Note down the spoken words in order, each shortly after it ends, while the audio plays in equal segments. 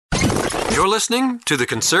You're listening to The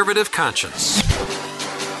Conservative Conscience.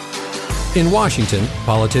 In Washington,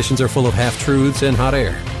 politicians are full of half-truths and hot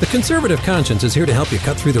air. The Conservative Conscience is here to help you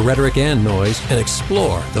cut through the rhetoric and noise and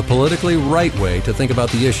explore the politically right way to think about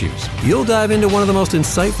the issues. You'll dive into one of the most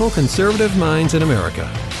insightful conservative minds in America.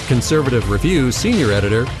 Conservative Review's senior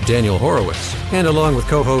editor, Daniel Horowitz. And along with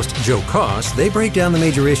co-host Joe Koss, they break down the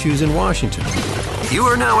major issues in Washington. You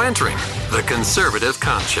are now entering The Conservative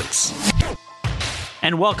Conscience.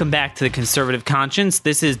 And welcome back to The Conservative Conscience.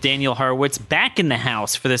 This is Daniel Horowitz back in the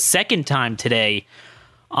house for the second time today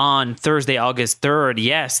on Thursday, August 3rd.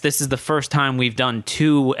 Yes, this is the first time we've done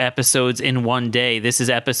two episodes in one day. This is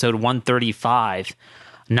episode 135,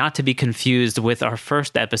 not to be confused with our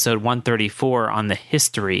first episode 134 on the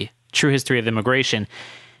true history of immigration.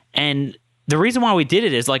 And the reason why we did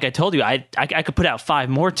it is, like I told you, I could put out 5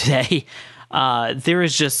 more today. There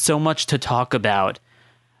is just so much to talk about.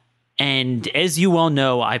 And as you all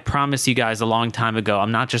know, I promised you guys a long time ago,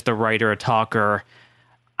 I'm not just a writer, a talker.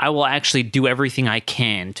 I will actually do everything I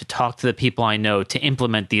can to talk to the people I know, to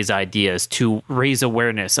implement these ideas, to raise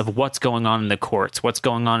awareness of what's going on in the courts, what's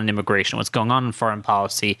going on in immigration, what's going on in foreign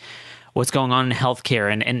policy, what's going on in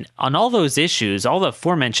healthcare. And on all those issues, all the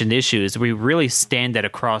aforementioned issues, we really stand at a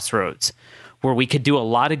crossroads where we could do a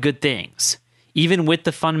lot of good things. Even with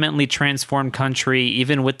the fundamentally transformed country,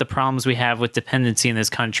 even with the problems we have with dependency in this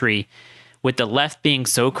country, with the left being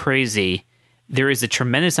so crazy, there is a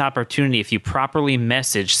tremendous opportunity. If you properly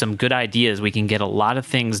message some good ideas, we can get a lot of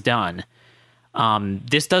things done.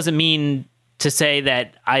 This doesn't mean to say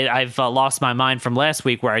that I've lost my mind from last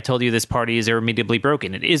week where I told you this party is irremediably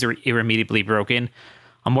broken. It is irremediably broken.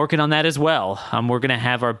 I'm working on that as well. We're going to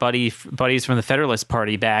have our buddies from the Federalist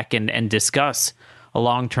Party back and discuss a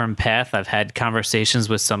long-term path. I've had conversations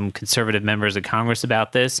with some conservative members of Congress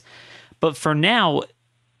about this. But for now,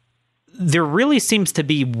 there really seems to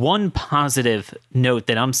be one positive note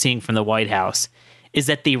that I'm seeing from the White House is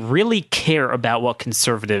that they really care about what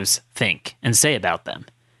conservatives think and say about them.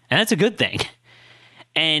 And that's a good thing.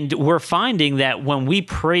 And we're finding that when we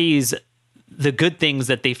praise the good things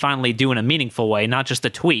that they finally do in a meaningful way, not just a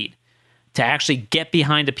tweet, to actually get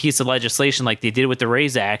behind a piece of legislation like they did with the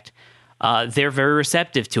RAISE Act, they're very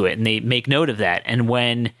receptive to it, and they make note of that. And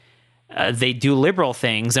when they do liberal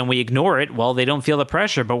things and we ignore it, well, they don't feel the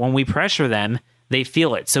pressure. But when we pressure them, they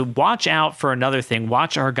feel it. So watch out for another thing.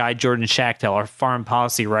 Watch our guy, Jordan Schachtel, our foreign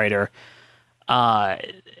policy writer. H.R.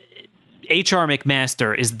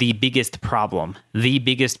 McMaster is the biggest problem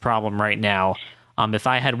right now. If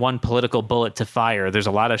I had one political bullet to fire, there's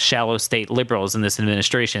a lot of shallow state liberals in this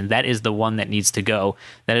administration. That is the one that needs to go.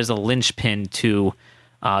 That is a linchpin to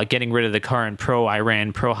getting rid of the current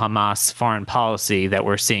pro-Iran, pro-Hamas foreign policy that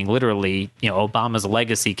we're seeing. Literally, Obama's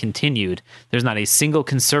legacy continued. There's not a single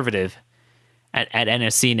conservative at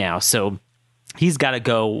NSC now. So he's got to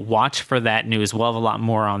go. Watch for that news. We'll have a lot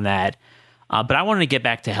more on that. But I wanted to get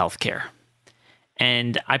back to healthcare.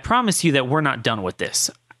 And I promise you that we're not done with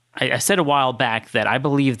this. I said a while back that I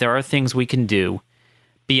believe there are things we can do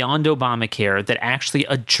beyond Obamacare that actually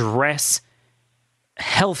address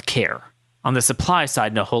healthcare on the supply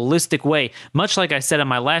side in a holistic way, much like I said in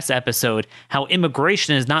my last episode, how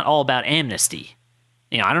immigration is not all about amnesty.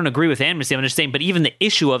 I don't agree with amnesty, I'm just saying, but even the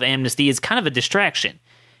issue of amnesty is kind of a distraction.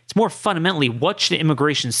 It's more fundamentally, what should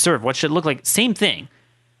immigration serve? What should it look like? Same thing.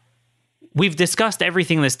 We've discussed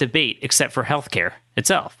everything in this debate except for healthcare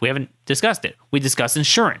itself. We haven't discussed it. We discussed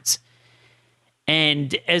insurance.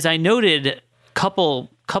 And as I noted a couple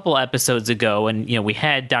episodes ago, and we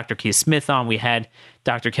had Dr. Keith Smith on, we had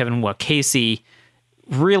Dr. Kevin Casey,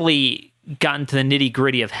 really gotten to the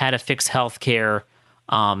nitty-gritty of how to fix healthcare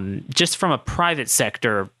just from a private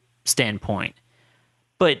sector standpoint.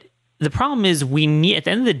 But the problem is at the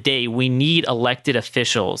end of the day, we need elected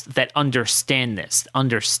officials that understand this,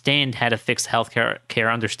 understand how to fix healthcare,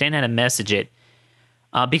 understand how to message it,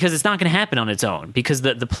 because it's not going to happen on its own, because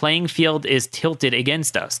the playing field is tilted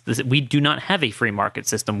against us. We do not have a free market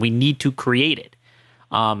system. We need to create it.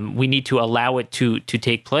 We need to allow it to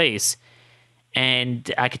take place.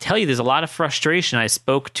 And I could tell you there's a lot of frustration. I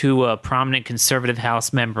spoke to a prominent conservative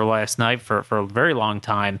House member last night for a very long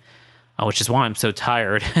time, which is why I'm so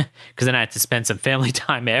tired, because then I had to spend some family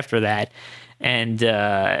time after that. And,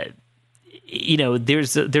 there's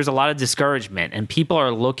a lot of discouragement, and people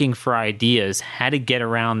are looking for ideas, how to get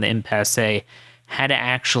around the impasse, how to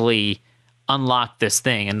actually unlock this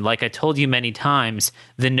thing. And like I told you many times,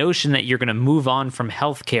 the notion that you're going to move on from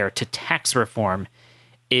healthcare to tax reform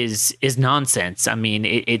is nonsense. I mean,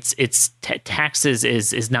 taxes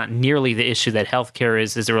is not nearly the issue that healthcare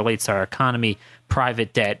is as it relates to our economy,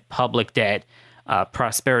 private debt, public debt,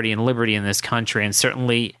 prosperity and liberty in this country, and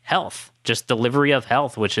certainly health. just delivery of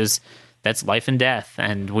health, that's life and death.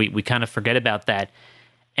 And we kind of forget about that.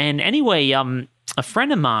 And anyway, a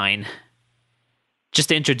friend of mine, just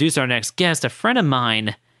to introduce our next guest, a friend of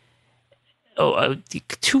mine,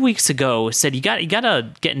 2 weeks ago said, you got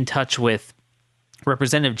to get in touch with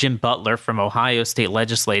Representative Jim Butler from Ohio State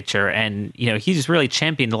Legislature. And, he's really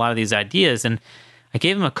championed a lot of these ideas. And I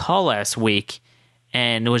gave him a call last week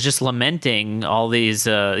and was just lamenting all these,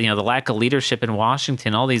 the lack of leadership in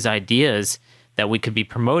Washington, all these ideas that we could be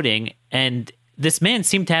promoting. And this man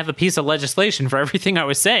seemed to have a piece of legislation for everything I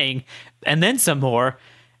was saying, and then some more.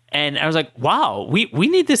 And I was like, wow, we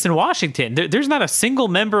need this in Washington. There's not a single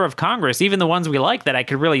member of Congress, even the ones we like, that I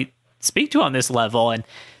could really speak to on this level. And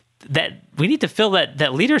that we need to fill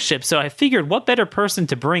that leadership. So I figured, what better person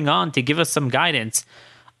to bring on to give us some guidance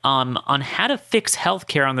on how to fix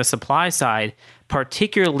healthcare on the supply side.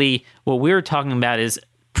 Particularly what we were talking about is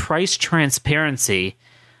price transparency,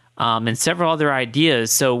 and several other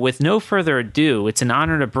ideas. So with no further ado, it's an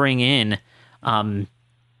honor to bring in,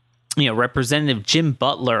 Representative Jim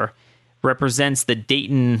Butler. Represents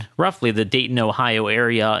roughly the Dayton, Ohio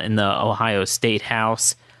area in the Ohio State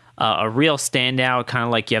House. A real standout, kind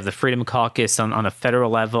of like you have the Freedom Caucus on a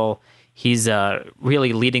federal level. He's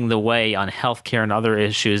really leading the way on healthcare and other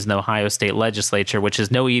issues in the Ohio State Legislature, which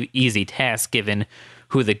is no easy task given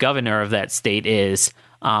who the governor of that state is.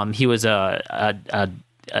 He was a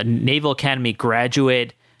Naval Academy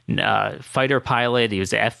graduate, fighter pilot. He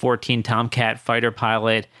was an F-14 Tomcat fighter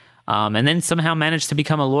pilot, and then somehow managed to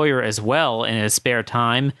become a lawyer as well in his spare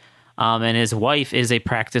time. And his wife is a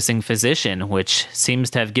practicing physician, which seems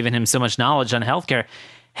to have given him so much knowledge on healthcare.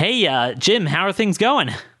 Hey, Jim, how are things going?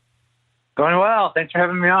 Going well. Thanks for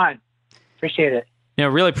having me on. Appreciate it.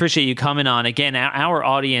 Really appreciate you coming on. Again, our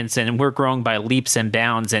audience, and we're growing by leaps and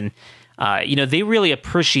bounds, and they really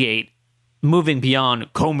appreciate moving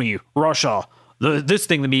beyond Comey, Russia, this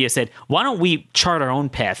thing the media said. Why don't we chart our own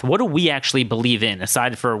path? What do we actually believe in,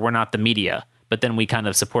 aside for we're not the media, but then we kind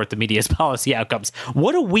of support the media's policy outcomes?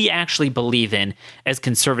 What do we actually believe in as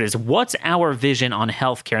conservatives? What's our vision on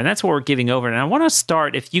healthcare? And that's what we're giving over. And I want to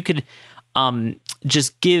start, if you could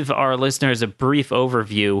just give our listeners a brief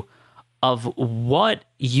overview of what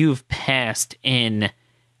you've passed in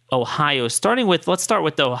Ohio, let's start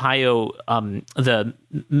with the Ohio, the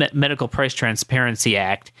Medical Price Transparency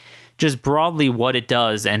Act, just broadly what it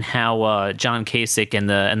does and how John Kasich and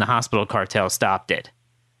the hospital cartel stopped it.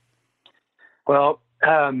 Well,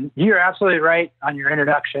 you're absolutely right on your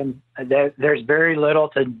introduction. There's very little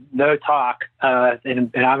to no talk,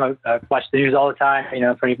 and I watch the news all the time,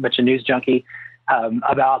 pretty much a news junkie,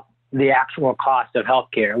 about the actual cost of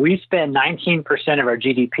healthcare. We spend 19% of our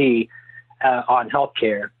GDP on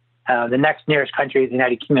healthcare. The next nearest country is the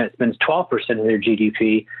United Kingdom. It spends 12% of their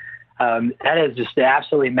GDP. That is just an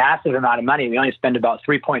absolutely massive amount of money. We only spend about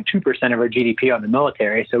 3.2% of our GDP on the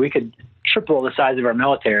military, so we could triple the size of our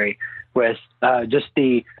military with just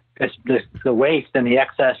the waste and the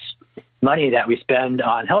excess money that we spend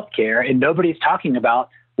on healthcare, and nobody's talking about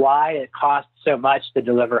why it costs so much to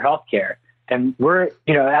deliver healthcare. And we're,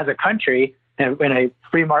 as a country, in a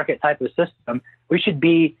free market type of system, we should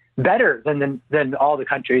be better than all the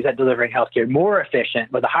countries at delivering healthcare, more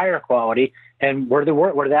efficient with a higher quality, and we're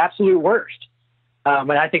the absolute worst.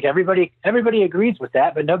 And I think everybody agrees with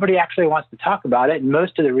that, but nobody actually wants to talk about it. And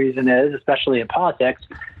most of the reason is, especially in politics,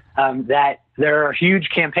 that there are huge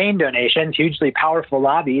campaign donations, hugely powerful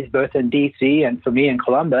lobbies, both in D.C. and for me in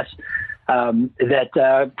Columbus,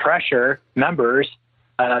 that pressure members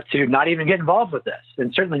to not even get involved with this,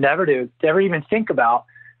 and certainly never even think about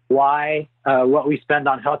why what we spend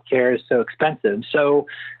on healthcare is so expensive. So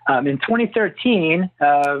in 2013,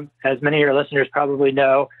 as many of your listeners probably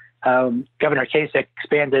know, Governor Kasich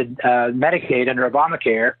expanded Medicaid under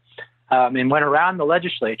Obamacare and went around the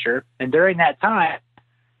legislature. And during that time,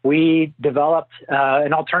 we developed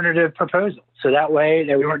an alternative proposal. So that way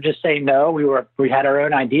that we weren't just saying no, we had our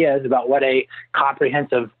own ideas about what a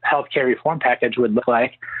comprehensive healthcare reform package would look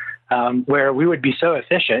like, where we would be so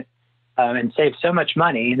efficient and save so much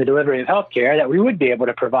money in the delivery of healthcare that we would be able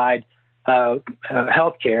to provide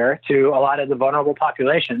healthcare to a lot of the vulnerable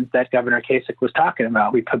populations that Governor Kasich was talking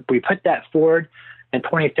about. We put that forward in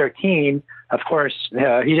 2013. Of course,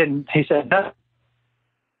 he said no.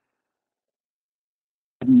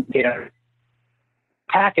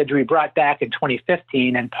 Package we brought back in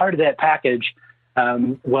 2015, and part of that package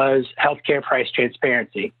was healthcare price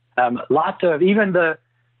transparency. Lots of even the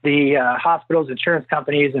hospitals, insurance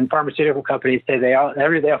companies, and pharmaceutical companies say they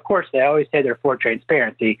always say they're for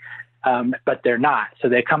transparency, but they're not. So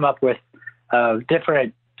they come up with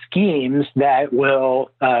different schemes that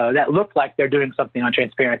will that look like they're doing something on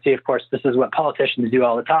transparency. Of course, this is what politicians do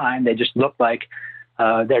all the time. They just look like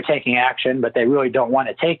they're taking action, but they really don't want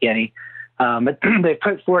to take any. But they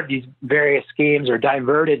put forward these various schemes or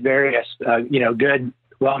diverted various, good,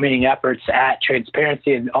 well-meaning efforts at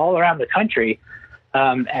transparency and all around the country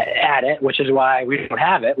at it, which is why we don't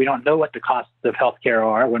have it. We don't know what the costs of healthcare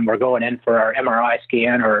are when we're going in for our MRI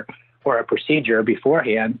scan or a procedure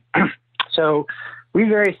beforehand. So we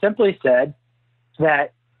very simply said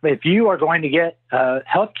that if you are going to get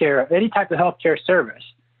healthcare, any type of healthcare service,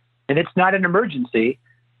 and it's not an emergency,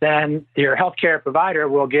 then your healthcare provider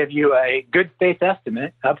will give you a good faith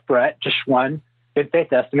estimate up front, just one good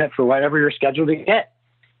faith estimate for whatever you're scheduled to get.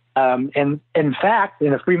 And in fact,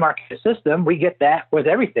 in a free market system, we get that with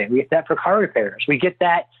everything. We get that for car repairs. We get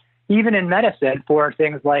that even in medicine for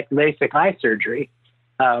things like LASIK eye surgery.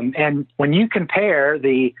 And when you compare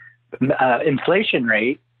the inflation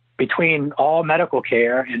rate between all medical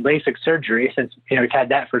care and LASIK surgery, since we've had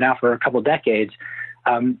that for a couple of decades,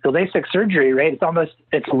 the LASIK surgery rate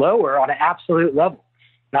it's lower on an absolute level,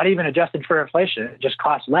 not even adjusted for inflation. It just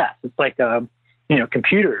costs less. It's like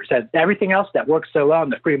computers and everything else that works so well in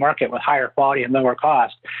the free market with higher quality and lower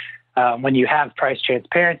cost. When you have price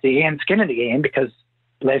transparency and skin in the game, because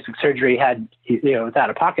LASIK surgery it's out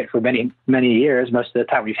of pocket for many, many years, most of the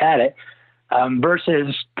time we've had it,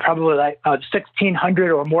 versus probably like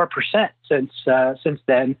 1,600 or more percent since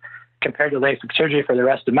then, compared to LASIK surgery for the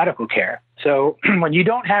rest of medical care. So when you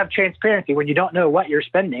don't have transparency, when you don't know what you're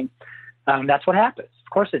spending, that's what happens. Of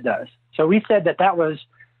course it does. So we said that was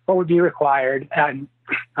what would be required. And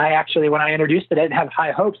I actually, when I introduced it, I didn't have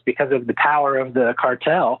high hopes because of the power of the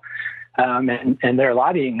cartel and their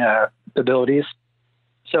lobbying abilities.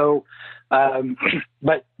 So,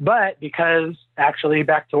 but because actually,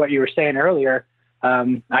 back to what you were saying earlier,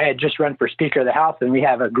 I had just run for Speaker of the House, and we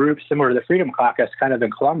have a group similar to the Freedom Caucus kind of in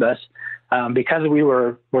Columbus. Because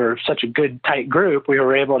we're such a good, tight group, we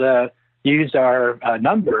were able to use our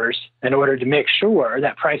numbers in order to make sure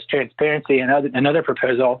that price transparency and another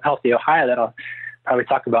proposal, Healthy Ohio, that I'll probably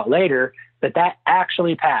talk about later, that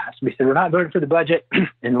actually passed. We said we're not voting for the budget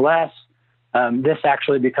unless this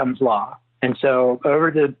actually becomes law. And so over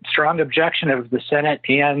the strong objection of the Senate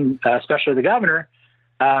and especially the governor,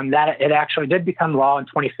 that it actually did become law in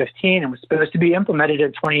 2015 and was supposed to be implemented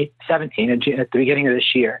in 2017 at the beginning of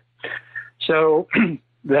this year. So did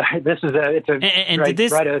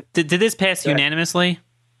this pass unanimously?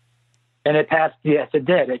 And it passed. Yes, it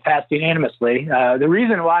did. It passed unanimously. The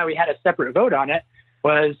reason why we had a separate vote on it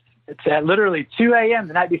was it's at literally 2 a.m.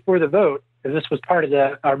 the night before the vote, because this was part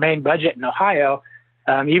of our main budget in Ohio.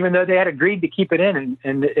 Even though they had agreed to keep it in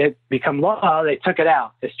and it become law, they took it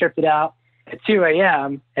out. They stripped it out at 2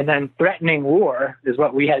 a.m. and then threatening war is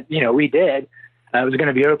what we had. We did. It was going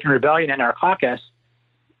to be open rebellion in our caucus.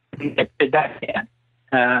 They put it back in.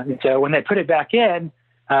 And so when they put it back in,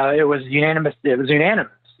 it was unanimous.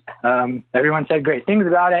 Everyone said great things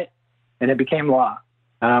about it, and it became law.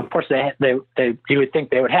 Of course, you would think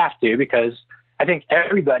they would have to, because I think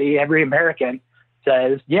every American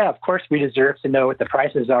says, yeah, of course we deserve to know what the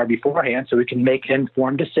prices are beforehand so we can make an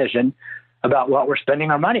informed decision about what we're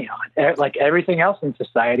spending our money on. Like everything else in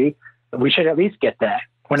society, we should at least get that.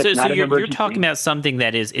 So you're talking about something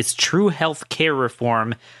that it's true health care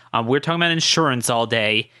reform. We're talking about insurance all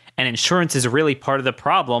day, and insurance is really part of the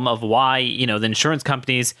problem of why the insurance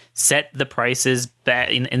companies set the prices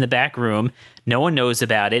in the back room. No one knows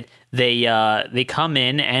about it. They come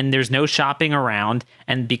in and there's no shopping around,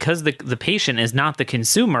 and because the patient is not the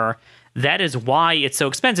consumer, that is why it's so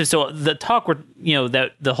expensive. So the talk,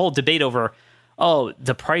 the whole debate over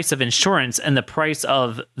the price of insurance and the price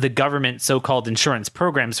of the government so-called insurance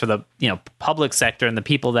programs for the public sector and the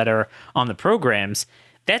people that are on the programs,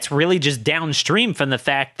 that's really just downstream from the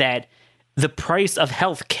fact that the price of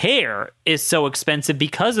health care is so expensive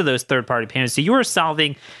because of those third-party payments. So you are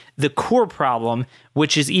solving the core problem,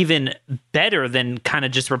 which is even better than kind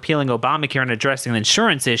of just repealing Obamacare and addressing the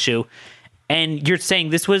insurance issue. And you're saying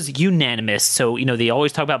this was unanimous. So, they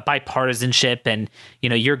always talk about bipartisanship, and,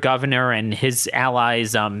 your governor and his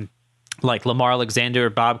allies, like Lamar Alexander,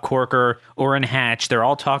 Bob Corker, Orrin Hatch, they're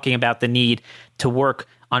all talking about the need to work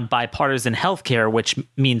on bipartisan healthcare, which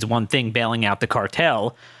means one thing, bailing out the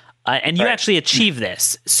cartel. And you actually achieve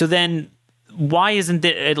this. So then why isn't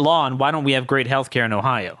it law, and why don't we have great healthcare in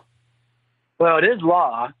Ohio? Well, it is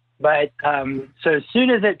law, but so as soon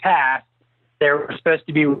as it passed, there was supposed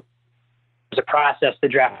to be a process to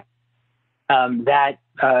draft the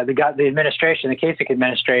administration, the Kasich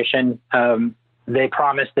administration, they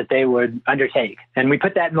promised that they would undertake. And we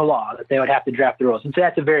put that in the law, that they would have to draft the rules. And so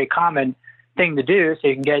that's a very common thing to do, so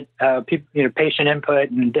you can get people, patient input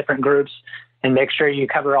and different groups, and make sure you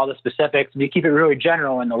cover all the specifics. And you keep it really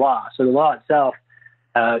general in the law. So the law itself,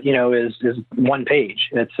 is one page.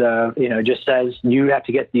 It's just says you have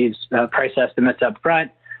to get these price estimates up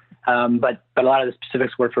front. But a lot of the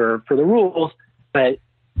specifics were for the rules. But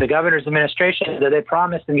the governor's administration, that they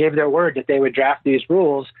promised and gave their word that they would draft these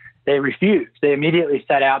rules, they refused. They immediately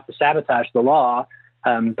set out to sabotage the law.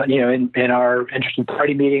 But in our interested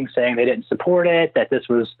party meeting, saying they didn't support it, that this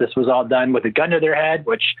was all done with a gun to their head,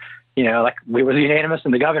 which we was unanimous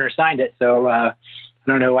and the governor signed it. So I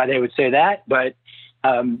don't know why they would say that, but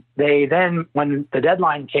they then, when the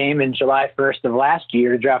deadline came in July 1st of last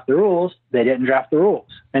year to draft the rules, they didn't draft the rules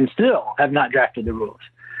and still have not drafted the rules.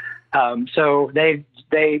 So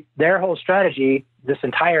their whole strategy this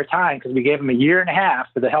entire time, because we gave them a year and a half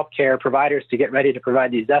for the healthcare providers to get ready to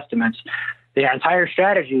provide these estimates, their entire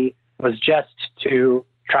strategy was just to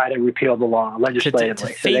try to repeal the law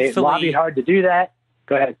legislatively. So they lobbied hard to do that.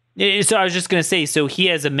 Go ahead. So I was just going to say, so he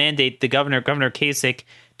has a mandate, Governor Kasich,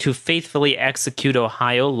 to faithfully execute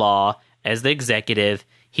Ohio law as the executive.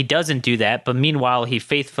 He doesn't do that, but meanwhile, he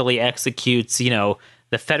faithfully executes, the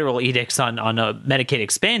federal edicts on a Medicaid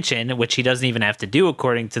expansion, which he doesn't even have to do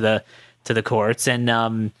according to the courts.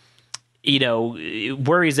 And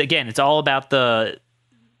worries again. It's all about the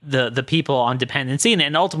people on dependency,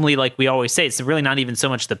 and ultimately, like we always say, it's really not even so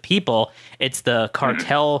much the people, it's the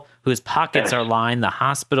cartel whose pockets are lined, the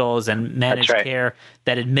hospitals and managed care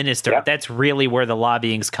that administer. Yep. That's really where the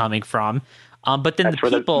lobbying's coming from. But then the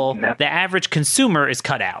people, the average consumer, is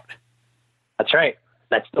cut out. That's right.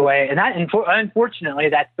 That's the way, and unfortunately,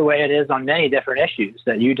 that's the way it is on many different issues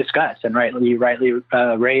that you discuss and rightly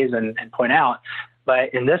raise and point out.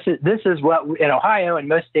 But this is what in Ohio and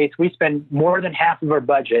most states, we spend more than half of our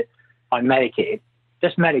budget on Medicaid,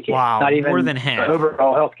 just Medicaid. Wow, not even more than half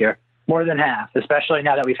overall healthcare. More than half, especially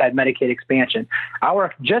now that we've had Medicaid expansion.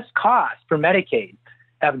 Our just costs for Medicaid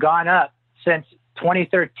have gone up since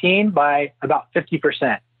 2013 by about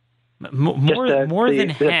 50%. More than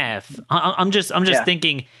half. I'm just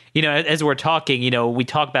thinking, as we're talking, we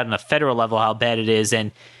talk about on a federal level how bad it is,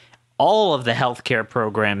 and all of the healthcare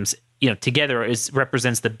programs, together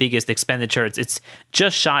represents the biggest expenditure. It's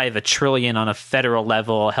just shy of $1 trillion on a federal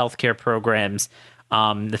level. Healthcare programs,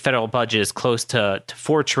 the federal budget is close to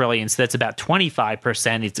 $4 trillion, so that's about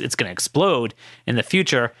 25%. It's going to explode in the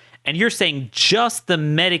future. And you're saying just the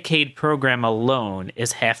Medicaid program alone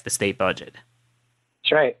is half the state budget.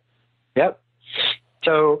 That's right. Yep.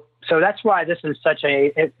 So that's why this is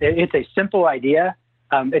it's a simple idea.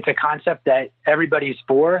 It's a concept that everybody's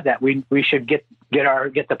for, that we should get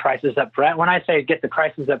the prices up front. When I say get the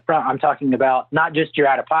prices up front, I'm talking about not just your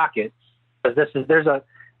out of pocket, because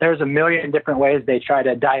there's a million different ways they try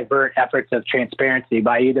to divert efforts of transparency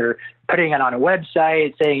by either putting it on a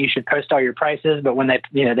website saying you should post all your prices, but when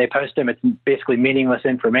they post them, it's basically meaningless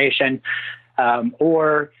information,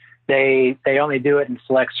 or they only do it in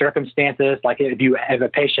select circumstances. Like if a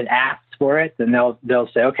patient asks for it, then they'll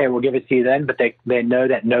say, okay, we'll give it to you then, but they know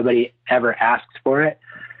that nobody ever asks for it.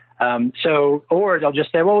 Or they'll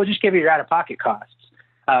just say, well, we'll just give you your out-of-pocket costs.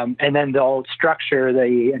 And then they'll structure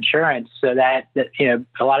the insurance so that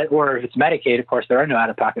or if it's Medicaid, of course, there are no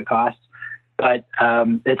out-of-pocket costs. But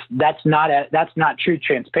that's not true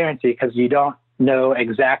transparency, because you don't know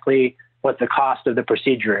exactly what the cost of the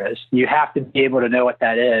procedure is. You have to be able to know what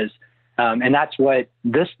that is. And that's what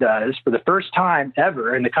this does. For the first time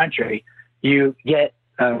ever in the country, you get,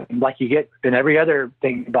 like you get in every other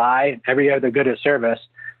thing you buy, every other good or service,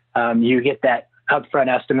 you get that upfront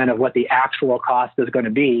estimate of what the actual cost is going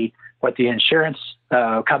to be, what the insurance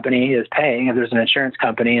company is paying, if there's an insurance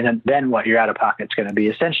company, and then what your out-of-pocket is going to be.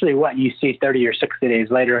 Essentially what you see 30 or 60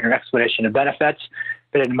 days later in your explanation of benefits,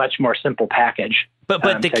 but in a much more simple package.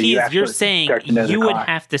 But the key is you're saying you would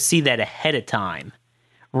have to see that ahead of time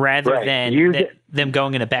rather than them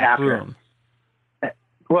going in a back room.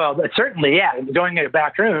 Well, certainly, yeah, going in a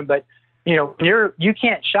back room, but you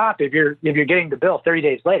can't shop if you're getting the bill 30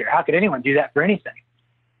 days later. How could anyone do that for anything?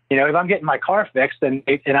 If I'm getting my car fixed and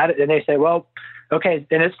they say, well, okay,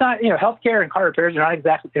 and it's not, healthcare and car repairs are not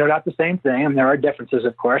exactly, not the same thing. I mean, there are differences,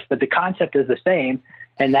 of course, but the concept is the same,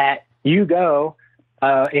 and that you go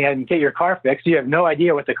and get your car fixed. You have no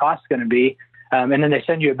idea what the cost is going to be. And then they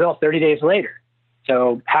send you a bill 30 days later.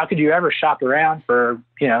 So how could you ever shop around for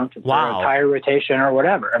a tire rotation or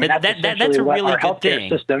whatever? I mean, that's a really good thing.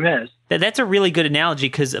 System is. That's a really good analogy,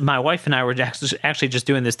 because my wife and I were actually just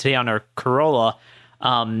doing this today on our Corolla.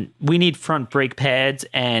 We need front brake pads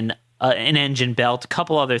and an engine belt, a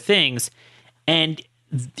couple other things. And,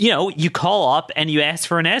 you call up and you ask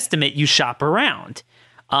for an estimate, you shop around.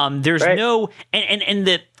 There's Right. no, and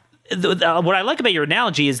what I like about your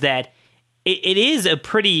analogy is that it is a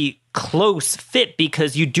pretty close fit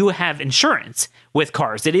because you do have insurance with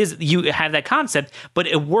cars. You have that concept, but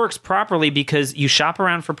it works properly because you shop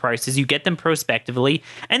around for prices, you get them prospectively,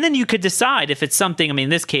 and then you could decide if it's something. I mean, in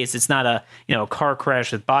this case, it's not a car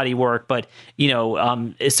crash with body work, but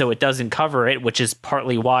so it doesn't cover it, which is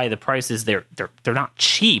partly why the prices they're not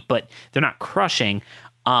cheap, but they're not crushing.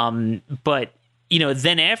 But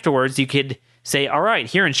then afterwards you could say, all right,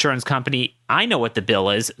 here, insurance company, I know what the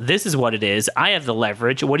bill is. This is what it is. I have the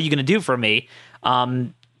leverage. What are you going to do for me?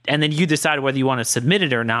 And then you decide whether you want to submit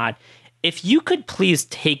it or not. If you could please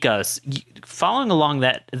take us, following along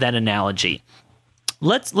that analogy,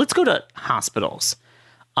 let's go to hospitals.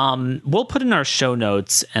 We'll put in our show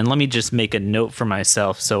notes, and let me just make a note for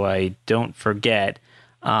myself so I don't forget.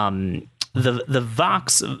 The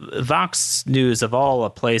Vox News of all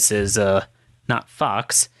places, not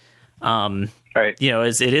Fox. Right.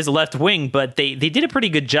 It is left wing, but they did a pretty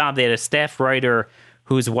good job. They had a staff writer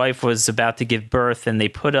whose wife was about to give birth, and they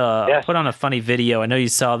put on a funny video. I know you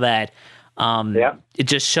saw that. It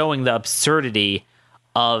just showing the absurdity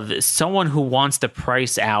of someone who wants to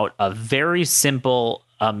price out a very simple,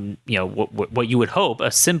 what you would hope, a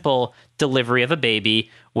simple delivery of a baby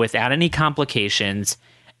without any complications.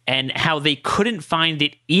 And how they couldn't find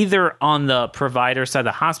it either on the provider side,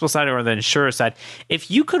 the hospital side, or the insurer side. If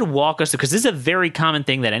you could walk us through, because this is a very common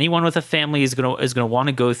thing that anyone with a family is going to want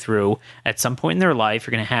to go through at some point in their life.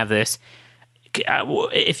 You're going to have this.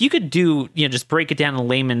 If you could just break it down in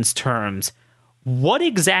layman's terms, what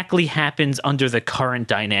exactly happens under the current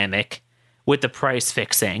dynamic with the price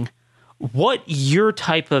fixing? What your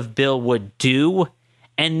type of bill would do?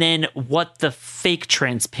 And then what the fake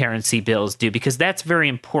transparency bills do, because that's very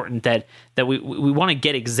important that we want to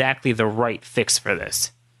get exactly the right fix for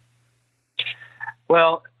this.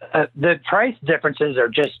 Well, the price differences are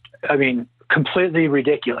just, completely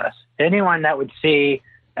ridiculous. Anyone that would see,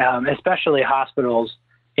 especially hospitals,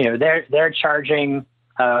 they're charging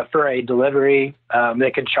for a delivery.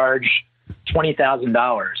 They could charge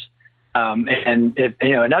 $20,000. And if,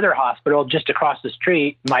 another hospital just across the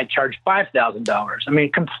street might charge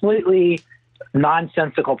 $5,000. Completely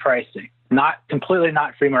nonsensical pricing, not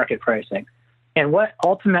free market pricing. And what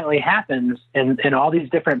ultimately happens in all these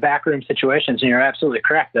different backroom situations, and you're absolutely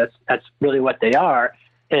correct, that's really what they are,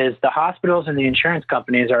 is the hospitals and the insurance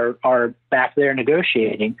companies are back there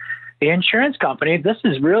negotiating. The insurance company, this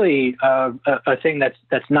is really a thing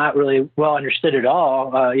that's not really well understood at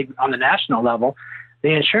all, even on the national level. The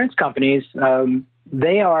insurance companies,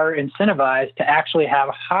 they are incentivized to actually have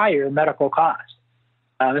higher medical costs.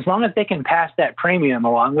 As long as they can pass that premium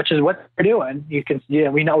along, which is what they're doing.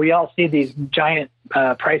 We all see these giant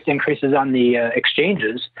price increases on the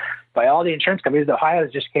exchanges by all the insurance companies.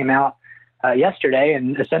 Ohio's just came out yesterday,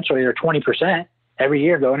 and essentially they're 20% every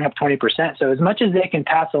year, going up 20%. So as much as they can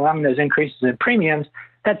pass along those increases in premiums,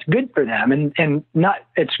 that's good for them, and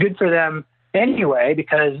it's good for them anyway,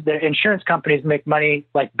 because the insurance companies make money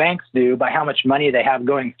like banks do by how much money they have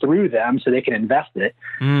going through them so they can invest it.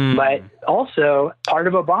 But also part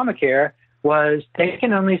of Obamacare was they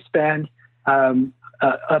can only spend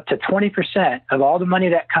up to 20% of all the money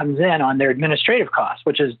that comes in on their administrative costs,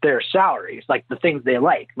 which is their salaries, like the things they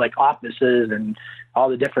like offices and all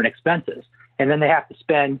the different expenses. And then they have to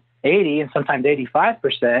spend 80 and sometimes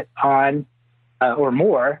 85% on or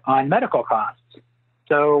more on medical costs.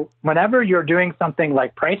 So whenever you're doing something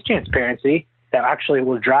like price transparency that actually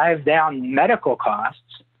will drive down medical costs,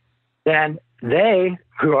 then they,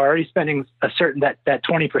 who are already spending that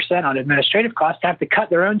 20% on administrative costs, have to cut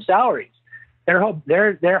their own salaries. Their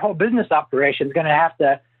whole business operation is going to have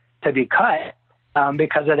to be cut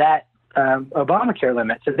because of that Obamacare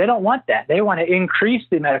limit. So they don't want that. They want to increase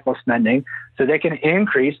the medical spending so they can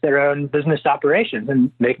increase their own business operations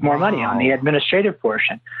and make more money on the administrative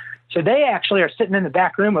portion. So they actually are sitting in the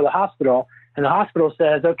back room of the hospital, and the hospital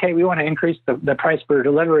says, okay, we want to increase the price per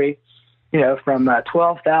delivery, from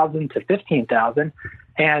 $12,000 to $15,000.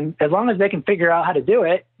 And as long as they can figure out how to do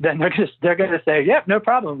it, then they're going to say, yep, no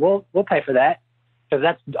problem. We'll pay for that, because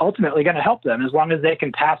that's ultimately going to help them as long as they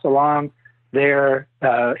can pass along their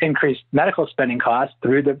increased medical spending costs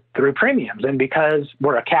through premiums. And because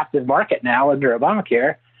we're a captive market now under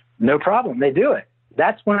Obamacare, no problem. They do it.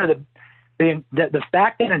 That's one of the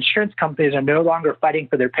fact that insurance companies are no longer fighting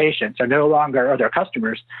for their patients, or their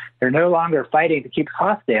customers, they're no longer fighting to keep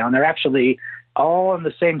costs down. They're actually all on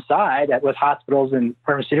the same side with hospitals and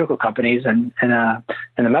pharmaceutical companies and the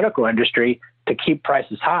medical industry to keep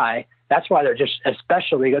prices high. That's why they're just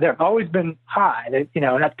they've always been high.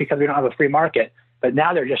 And that's because we don't have a free market. but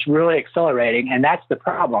now they're just really accelerating, and that's the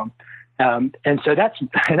problem. And so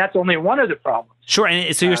that's only one of the problems. Sure.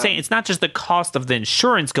 And so you're saying it's not just the cost of the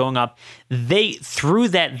insurance going up. They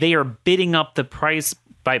are bidding up the price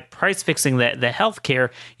by price fixing the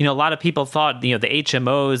healthcare. A lot of people thought, the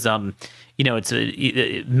HMOs,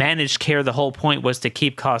 it's managed care. The whole point was to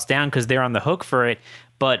keep costs down because they're on the hook for it.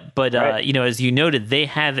 But right. As you noted, they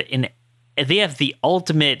have the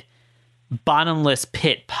ultimate bottomless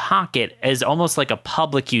pit pocket as almost like a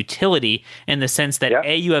public utility, in the sense that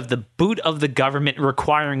you have the boot of the government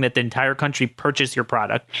requiring that the entire country purchase your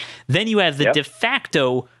product. Then you have the de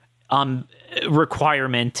facto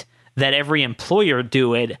requirement that every employer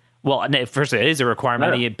do it. Well, first, it is a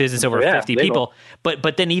requirement. Any business over 50 people.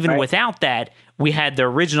 But then even without that, we had the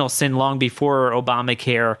original sin long before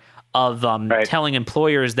Obamacare of telling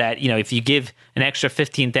employers that, if you give an extra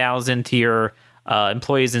 $15,000 to your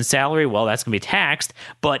employees in salary, well, that's going to be taxed.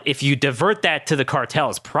 But if you divert that to the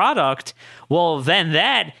cartel's product, well, then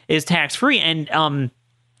that is tax-free. And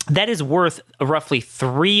that is worth roughly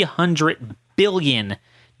 $300 billion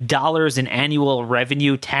in annual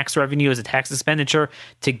revenue, tax revenue as a tax expenditure.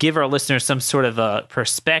 To give our listeners some sort of a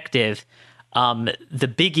perspective,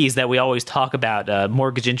 the biggies that we always talk about,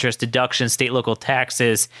 mortgage interest deduction, state local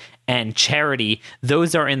taxes, and charity,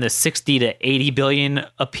 those are in the 60 to 80 billion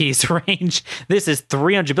a piece range. This is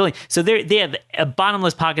 300 billion. So they have a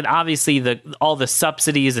bottomless pocket. Obviously, all the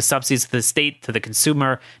subsidies to the state, to the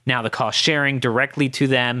consumer, now the cost sharing directly to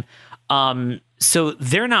them. So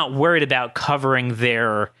they're not worried about covering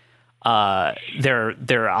their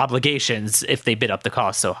obligations if they bid up the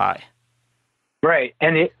cost so high. Right,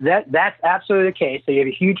 and that's absolutely the case. So you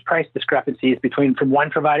have huge price discrepancies from one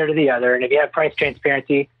provider to the other, and if you have price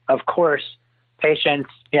transparency, of course, patients,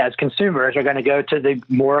 as consumers, are going to go to the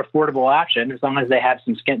more affordable option as long as they have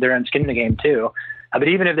their own skin in the game too. But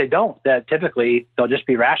even if they don't, typically they'll just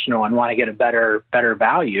be rational and want to get a better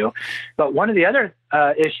value. But one of the other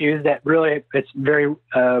issues that really it's very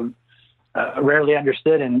rarely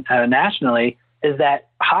understood nationally is that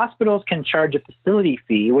hospitals can charge a facility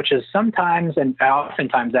fee, which is sometimes and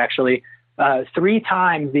oftentimes actually 3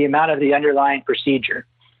 times the amount of the underlying procedure.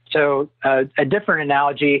 So a different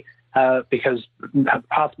analogy, because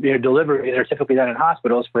deliveries are typically done in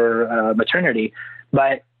hospitals for maternity,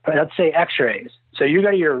 but let's say x-rays. So you go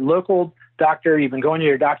to your local doctor, you've been going to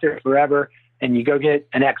your doctor forever, and you go get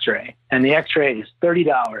an x-ray, and the x-ray is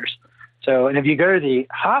 $30. So, and if you go to the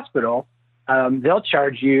hospital, they'll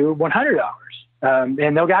charge you $100.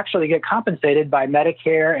 And they'll actually get compensated by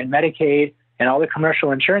Medicare and Medicaid and all the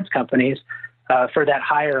commercial insurance companies for that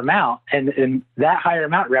higher amount. And that higher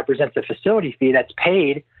amount represents a facility fee that's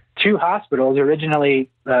paid to hospitals originally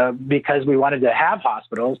because we wanted to have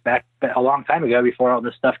hospitals back a long time ago before all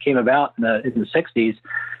this stuff came about in the 60s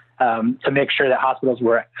to make sure that hospitals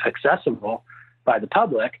were accessible by the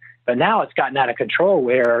public. But now it's gotten out of control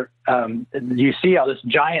where you see all this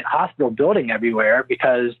giant hospital building everywhere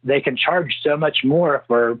because they can charge so much more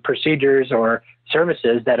for procedures or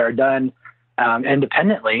services that are done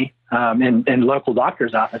independently in local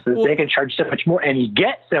doctors' offices. They can charge so much more, and you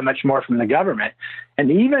get so much more from the government.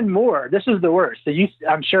 And even more, this is the worst. So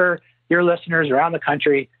I'm sure your listeners around the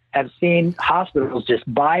country have seen hospitals just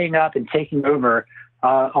buying up and taking over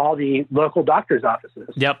all the local doctors' offices,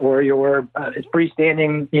 or your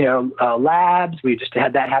freestanding, labs. We just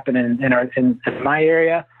had that happen in my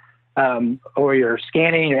area, or your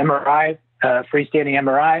scanning, your MRI, freestanding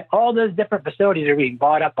MRI. All those different facilities are being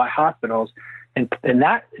bought up by hospitals, and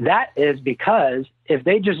that is because if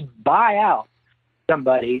they just buy out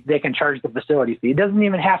somebody, they can charge the facility fee. It doesn't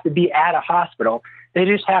even have to be at a hospital. They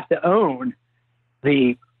just have to own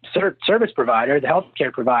the service provider, the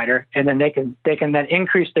healthcare provider, and then they can then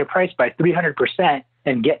increase their price by 300%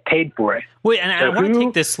 and get paid for it. Wait, and I want to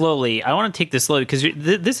take this slowly. Because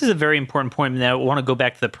this is a very important point. And I want to go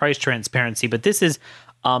back to the price transparency, but this is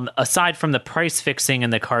aside from the price fixing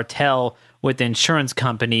and the cartel with the insurance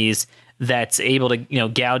companies that's able to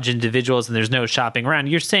gouge individuals and there's no shopping around.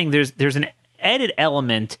 You're saying there's an added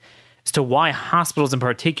element as to why hospitals in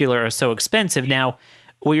particular are so expensive. Now,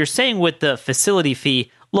 what you're saying with the facility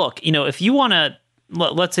fee, look, if you want to,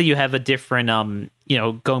 let's say you have a different,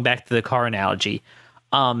 going back to the car analogy,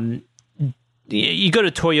 you go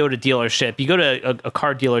to Toyota dealership, you go to a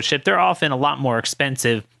car dealership, they're often a lot more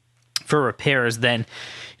expensive for repairs than,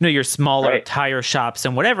 your smaller Right. tire shops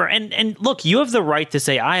and whatever. And look, you have the right to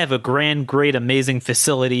say, I have a grand, great, amazing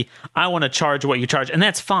facility. I want to charge what you charge, and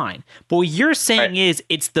that's fine. But what you're saying is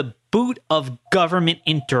it's the boot of government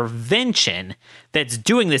intervention that's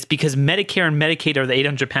doing this, because Medicare and Medicaid are the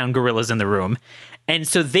 800-pound gorillas in the room. And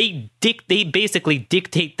so they basically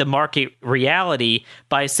dictate the market reality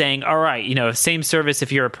by saying, all right, same service.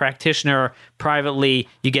 If you're a practitioner privately,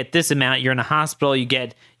 you get this amount. You're in a hospital,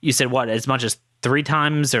 you said what, as much as 3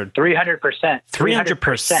 times or 300%.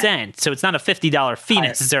 300%. So it's not a $50 fee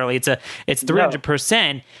necessarily. It's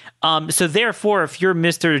 300%. So therefore, if you're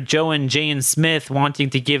Mr. Joe and Jane Smith wanting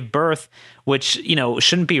to give birth, which,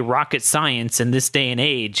 shouldn't be rocket science in this day and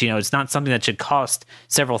age, it's not something that should cost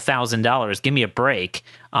several $1,000s. Give me a break.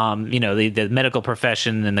 The medical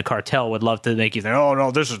profession and the cartel would love to make you think, oh no,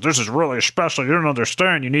 this is really special. You don't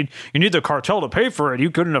understand. You need the cartel to pay for it. You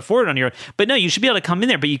couldn't afford it on your own. But no, you should be able to come in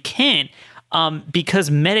there, but you can't, because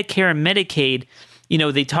Medicare and Medicaid,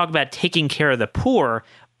 they talk about taking care of the poor,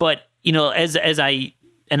 but as I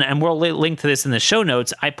and we'll link to this in the show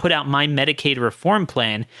notes, I put out my Medicaid reform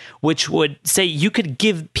plan, which would say you could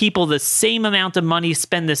give people the same amount of money,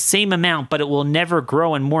 spend the same amount, but it will never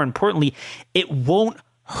grow. And more importantly, it won't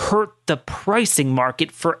hurt the pricing market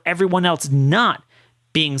for everyone else not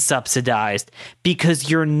being subsidized, because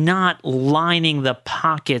you're not lining the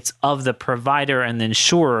pockets of the provider and the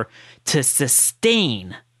insurer to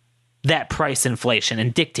sustain that price inflation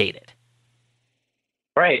and dictate it.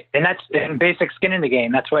 Right. And that's in basic skin in the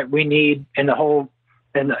game. That's what we need in the whole,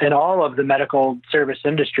 in all of the medical service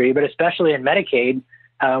industry, but especially in Medicaid,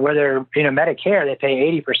 where Medicare, they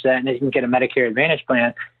pay 80% and they can get a Medicare Advantage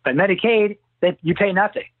plan. But Medicaid, you pay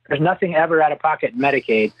nothing. There's nothing ever out of pocket in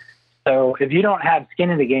Medicaid. So if you don't have skin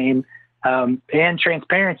in the game and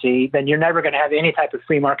transparency, then you're never going to have any type of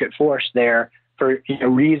free market force there for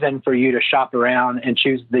reason for you to shop around and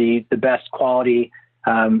choose the best quality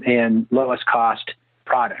and lowest cost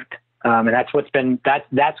product. And that's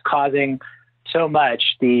that's causing so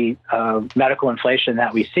much the medical inflation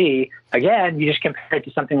that we see. Again, you just compare it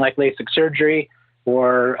to something like LASIK surgery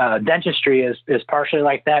or dentistry is partially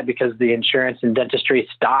like that, because the insurance in dentistry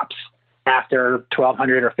stops after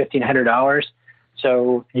 $1,200 or $1,500.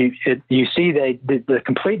 So you see the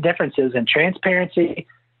complete differences in transparency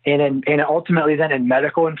and ultimately then in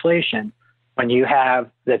medical inflation when you have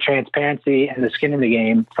the transparency and the skin in the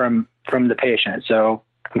game from the patient. So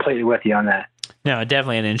completely with you on that. No,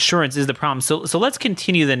 definitely. And insurance is the problem. So let's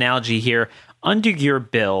continue the analogy here. Under your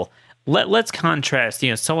bill, let's contrast,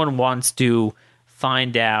 someone wants to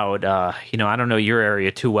find out, I don't know your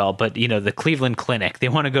area too well, but, the Cleveland Clinic. They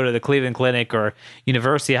want to go to the Cleveland Clinic or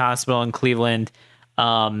University Hospital in Cleveland. They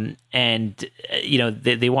want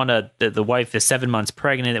to, the wife is 7 months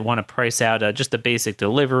pregnant. They want to price out just a basic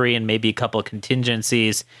delivery and maybe a couple of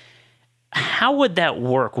contingencies. How would that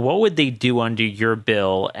work? What would they do under your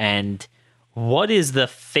bill? And what is the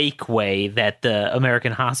fake way that the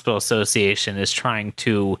American Hospital Association is trying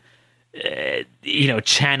to,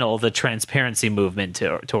 channel the transparency movement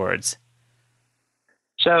towards?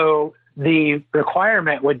 So the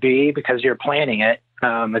requirement would be, because you're planning it,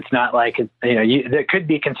 it's not like, that could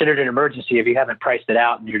be considered an emergency if you haven't priced it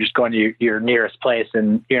out and you're just going to your nearest place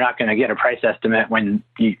and you're not going to get a price estimate when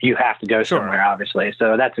you have to go somewhere, obviously.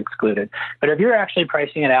 So that's excluded. But if you're actually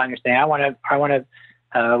pricing it out and you're saying,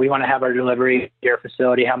 we want to have our delivery at your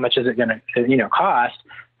facility, how much is it going to, cost?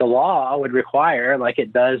 The law would require, like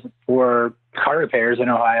it does for car repairs in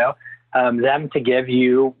Ohio, them to give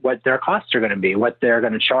you what their costs are going to be, what they're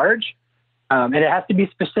going to charge. And it has to be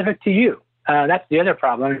specific to you. That's the other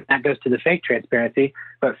problem. That goes to the fake transparency.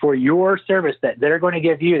 But for your service that they're going to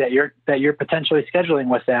give you, that you're potentially scheduling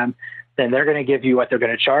with them, then they're going to give you what they're going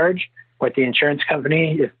to charge, what the insurance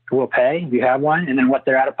company will pay if you have one, and then what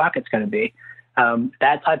their out-of-pocket's going to be.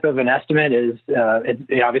 That type of an estimate is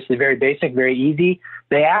obviously very basic, very easy.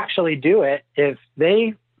 They actually do it if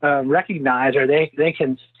they recognize or they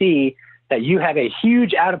can see that you have a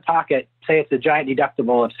huge out-of-pocket, say it's a giant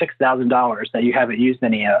deductible of $6,000 that you haven't used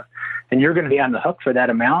any of, and you're going to be on the hook for that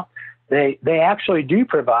amount. They actually do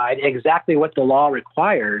provide exactly what the law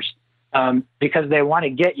requires because they want to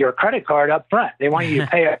get your credit card up front. They want you to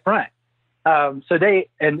pay up front. So they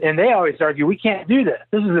always argue, we can't do this.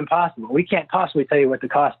 This is impossible. We can't possibly tell you what the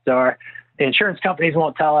costs are. The insurance companies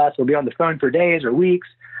won't tell us. We'll be on the phone for days or weeks.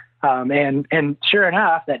 And sure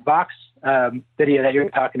enough, that box video that you're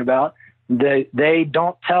talking about, they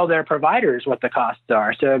don't tell their providers what the costs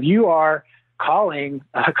are. So if you are calling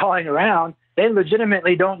around, they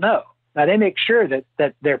legitimately don't know. Now, they make sure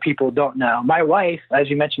that their people don't know. My wife, as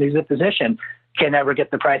you mentioned, who's a physician, can never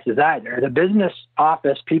get the prices either. The business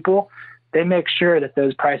office people, they make sure that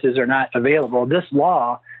those prices are not available. This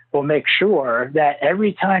law will make sure that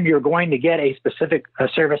every time you're going to get a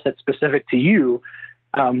service that's specific to you,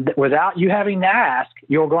 without you having to ask,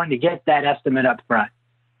 you're going to get that estimate up front.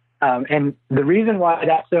 And the reason why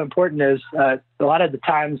that's so important is a lot of the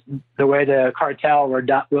times the way the cartel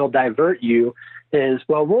will divert you is,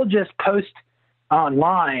 well, we'll just post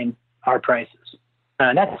online our prices.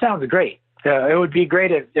 That sounds great. It would be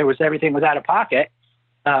great if it was everything was out of pocket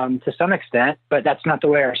to some extent, but that's not the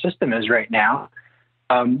way our system is right now.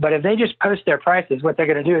 But if they just post their prices, what they're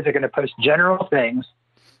going to do is they're going to post general things,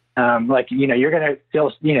 like, you're going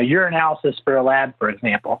to, your analysis for a lab, for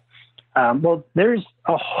example. Well, there's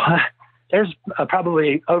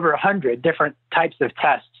probably over 100 different types of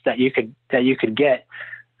tests that you could get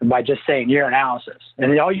by just saying urinalysis,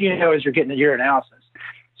 and all you know is you're getting a urinalysis.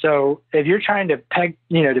 So if you're trying to peck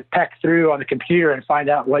through on the computer and find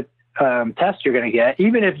out what test you're going to get,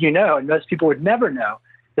 even if and most people would never know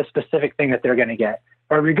the specific thing that they're going to get.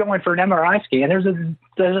 Or if you're going for an MRI scan, there's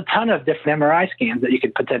a ton of different MRI scans that you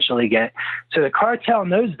could potentially get. So the cartel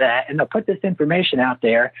knows that, and they'll put this information out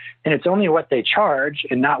there, and it's only what they charge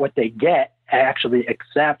and not what they get actually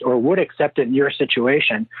accept or would accept in your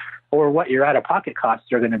situation, or what your out-of-pocket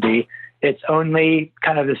costs are going to be. It's only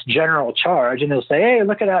kind of this general charge, and they'll say, hey,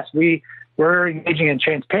 look at us, we're engaging in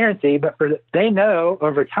transparency, but they know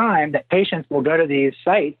over time that patients will go to these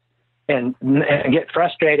sites and get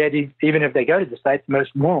frustrated, even if they go to the sites.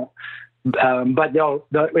 Most won't. But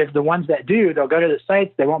if the ones that do, they'll go to the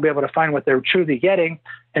sites, they won't be able to find what they're truly getting.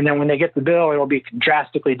 And then when they get the bill, it'll be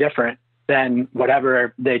drastically different than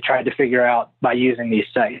whatever they tried to figure out by using these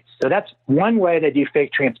sites. So that's one way they do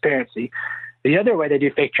fake transparency. The other way they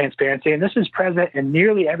do fake transparency, and this is present in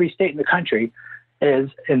nearly every state in the country, is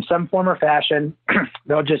in some form or fashion,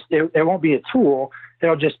 it won't be a tool.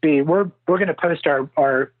 It'll just be, we're going to post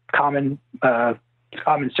our common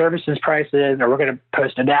services prices, or we're going to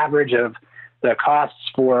post an average of the costs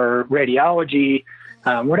for radiology,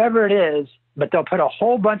 whatever it is, but they'll put a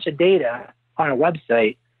whole bunch of data on a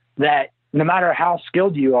website that no matter how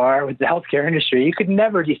skilled you are with the healthcare industry, you could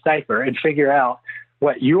never decipher and figure out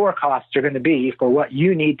what your costs are going to be for what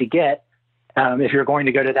you need to get if you're going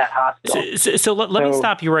to go to that hospital. So let me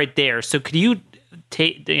stop you right there. So could you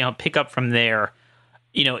pick up from there?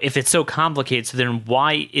 If it's so complicated, so then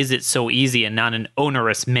why is it so easy and not an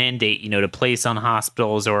onerous mandate, to place on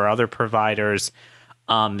hospitals or other providers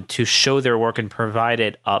to show their work and provide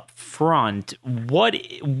it up front?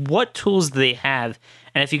 What tools do they have?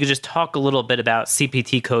 And if you could just talk a little bit about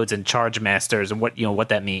CPT codes and charge masters and what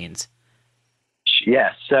that means.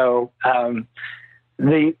 Yes. So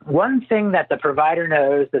the one thing that the provider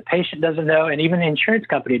knows, the patient doesn't know, and even the insurance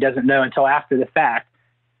company doesn't know until after the fact,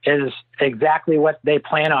 is exactly what they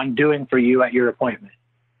plan on doing for you at your appointment.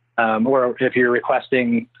 Or if you're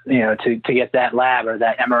requesting, to get that lab or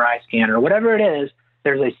that MRI scan or whatever it is,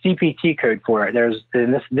 there's a CPT code for it. There's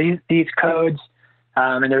these codes,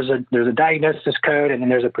 and there's a diagnosis code, and then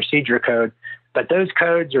there's a procedure code. But those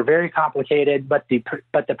codes are very complicated, but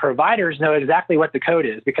the providers know exactly what the code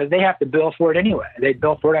is because they have to bill for it anyway. They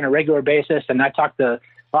bill for it on a regular basis. And I talk to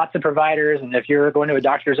lots of providers, and if you're going to a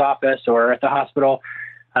doctor's office or at the hospital,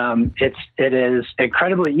 it is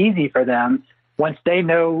incredibly easy for them, once they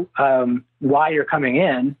know why you're coming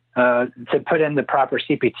in, to put in the proper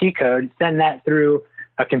CPT code, send that through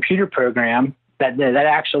a computer program that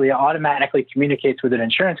actually automatically communicates with an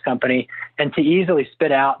insurance company, and to easily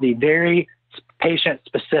spit out the very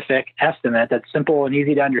patient-specific estimate that's simple and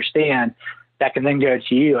easy to understand that can then go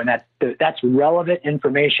to you, and that's relevant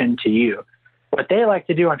information to you. What they like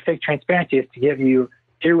to do on fake transparency is to give you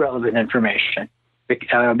irrelevant information.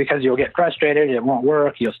 Because you'll get frustrated, it won't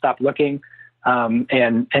work, you'll stop looking,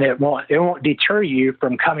 and it won't deter you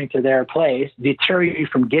from coming to their place, deter you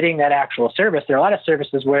from getting that actual service. There are a lot of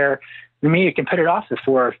services where you can put it off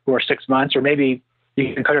for 6 months, or maybe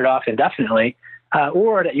you can put it off indefinitely,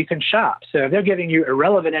 or that you can shop. So if they're giving you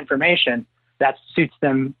irrelevant information, that suits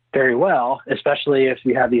them very well, especially if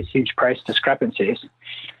you have these huge price discrepancies.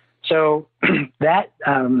 So that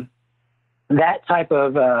type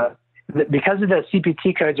of because of the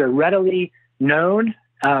CPT codes are readily known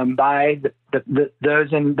by those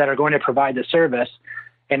that are going to provide the service,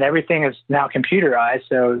 and everything is now computerized,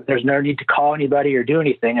 so there's no need to call anybody or do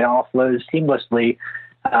anything. It all flows seamlessly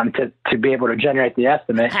to be able to generate the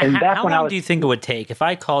estimate. And how long do you think it would take if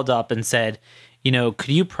I called up and said, could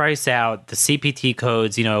you price out the CPT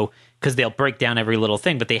codes, because they'll break down every little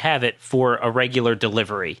thing, but they have it for a regular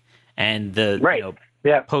delivery and the right.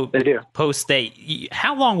 They do. Post-state.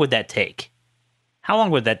 How long would that take? To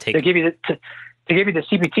give you the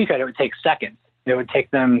CPT code, it would take seconds. It would take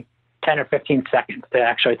them 10 or 15 seconds to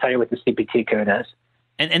actually tell you what the CPT code is.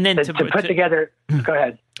 And then to put together, go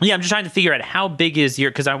ahead. Yeah, I'm just trying to figure out how big is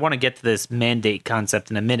because I want to get to this mandate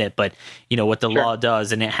concept in a minute, but what the law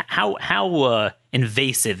does and how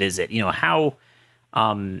invasive is it? How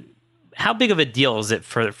big of a deal is it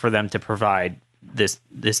for them to provide this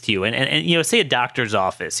to you? And say a doctor's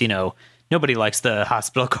office, nobody likes the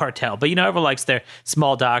hospital cartel, but everyone likes their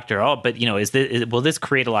small doctor. Oh, but will this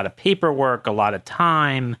create a lot of paperwork, a lot of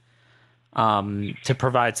time to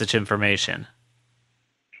provide such information?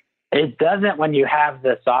 It doesn't when you have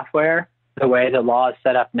the software the way the law is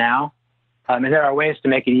set up now. And there are ways to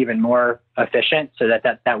make it even more efficient so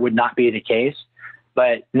that would not be the case.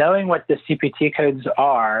 But knowing what the CPT codes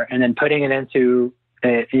are and then putting it into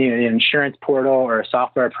an insurance portal or a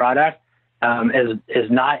software product is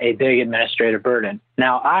not a big administrative burden.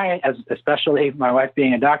 Now, especially my wife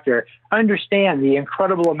being a doctor, understand the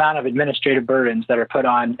incredible amount of administrative burdens that are put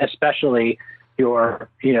on, especially your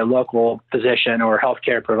local physician or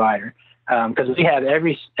healthcare provider, because we have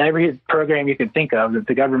every program you can think of that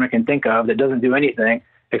the government can think of that doesn't do anything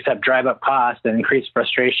except drive up costs and increase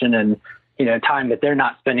frustration and time that they're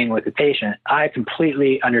not spending with the patient. I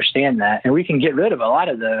completely understand that, and we can get rid of a lot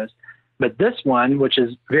of those. But this one, which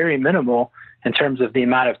is very minimal in terms of the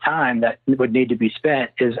amount of time that would need to be spent,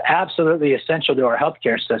 is absolutely essential to our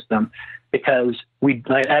healthcare system because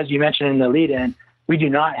as you mentioned in the lead-in, we do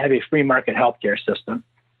not have a free market healthcare system.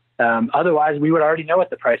 Otherwise, we would already know what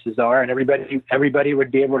the prices are, and everybody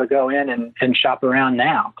would be able to go in and shop around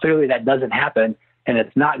now. Clearly, that doesn't happen, and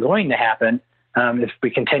it's not going to happen if we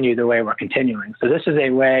continue the way we're continuing. So this is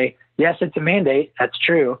a way. Yes, it's a mandate. That's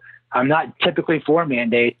true. I'm not typically for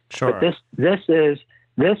mandate, sure. But this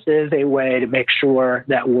is a way to make sure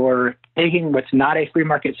that we're taking what's not a free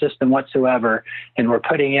market system whatsoever, and we're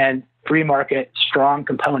putting in free market strong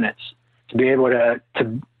components to be able to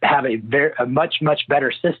have a much, much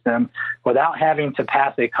better system without having to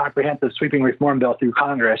pass a comprehensive sweeping reform bill through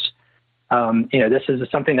Congress. This is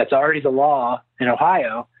something that's already the law in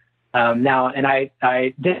Ohio now. And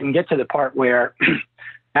I didn't get to the part where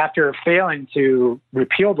after failing to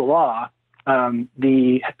repeal the law,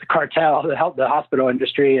 the cartel, the hospital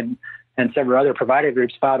industry and several other provider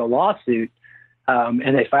groups filed a lawsuit.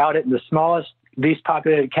 And they filed it in the smallest, least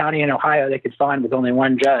populated county in Ohio they could find with only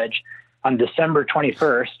one judge on December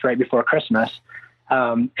 21st, right before Christmas.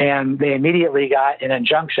 And they immediately got an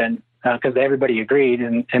injunction because everybody agreed.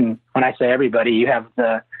 And when I say everybody, you have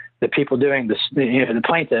the people doing the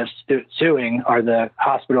plaintiffs suing are the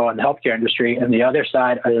hospital and the healthcare industry. And the other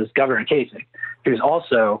side is Governor Kasich, who's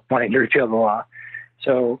also wanting to repeal the law.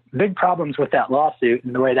 So big problems with that lawsuit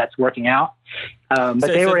and the way that's working out. But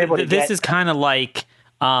they were able to This is kind of like,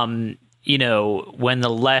 when the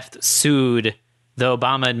left sued the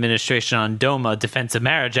Obama administration on DOMA, Defense of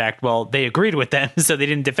Marriage Act. Well, they agreed with them, so they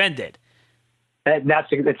didn't defend it.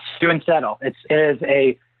 It's sue and settle. It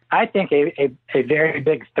is I think a very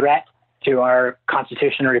big threat to our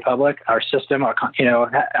constitutional republic, our system,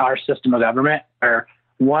 our system of government, where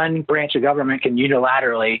one branch of government can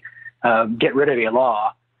unilaterally get rid of a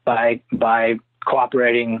law by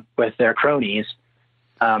cooperating with their cronies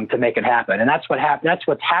to make it happen. And that's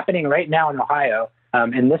what's happening right now in Ohio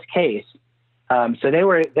in this case. So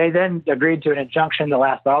they then agreed to an injunction to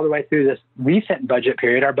last all the way through this recent budget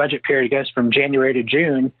period. Our budget period goes from January to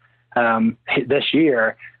June this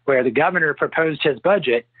year, where the governor proposed his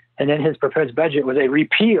budget, and then his proposed budget was a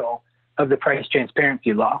repeal of the price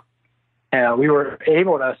transparency law. We were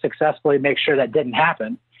able to successfully make sure that didn't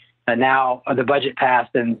happen. And now the budget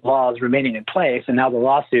passed and law is remaining in place, and now the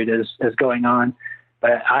lawsuit is going on.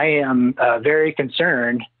 But I am very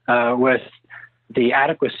concerned with the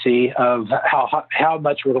adequacy of how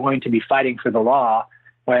much we're going to be fighting for the law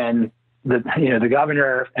when the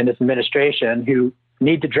governor and this administration, who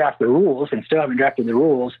need to draft the rules and still haven't drafted the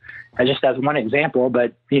rules, just as one example,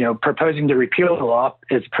 but proposing to repeal the law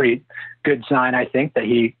is a pretty good sign, I think, that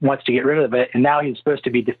he wants to get rid of it, and now he's supposed to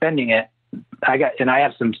be defending it. I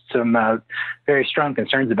have some very strong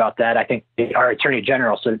concerns about that. I think our attorney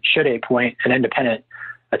general should appoint an independent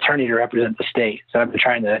attorney to represent the state. So I've been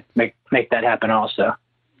trying to make that happen also.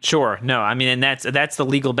 Sure. No, I mean, and that's the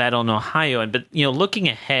legal battle in Ohio. But looking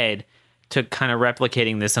ahead to kind of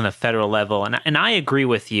replicating this on a federal level, and I agree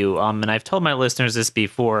with you. And I've told my listeners this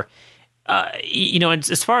before.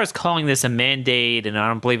 As far as calling this a mandate, and I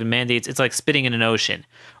don't believe in mandates, it's like spitting in an ocean,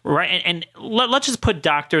 right? And let's just put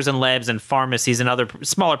doctors and labs and pharmacies and other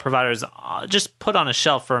smaller providers just put on a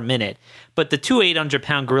shelf for a minute. But the two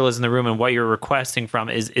 800-pound gorillas in the room and what you're requesting from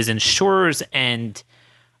is insurers and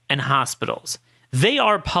hospitals. They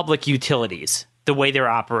are public utilities, the way they're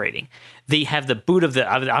operating. they have the boot of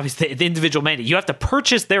obviously the individual mandate. You have to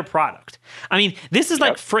purchase their product. I mean, this is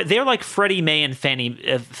like they're like Freddie Mae and Fannie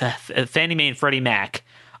Mae and Freddie Mac.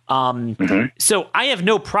 So I have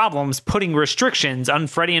no problems putting restrictions on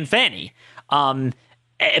Freddie and Fannie.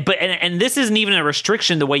 But this isn't even a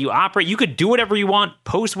restriction the way you operate. You could do whatever you want,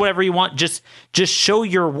 post whatever you want, just show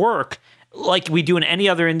your work like we do in any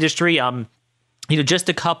other industry.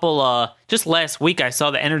 Just last week I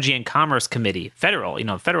saw the Energy and Commerce Committee, federal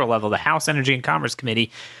level, the House Energy and Commerce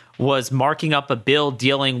Committee was marking up a bill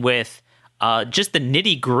dealing with just the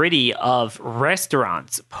nitty-gritty of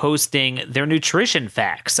restaurants posting their nutrition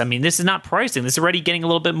facts. I mean, this is not pricing. This is already getting a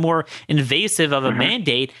little bit more invasive of a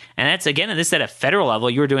mandate. And that's, again, this is at a federal level.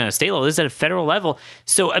 You were doing it at a state level. This is at a federal level.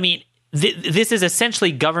 So, I mean, this is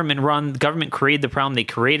essentially government-run. Government created the problem. They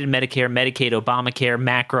created Medicare, Medicaid, Obamacare,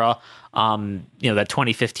 MACRA, that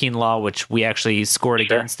 2015 law, which we actually scored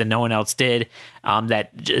against and no one else did.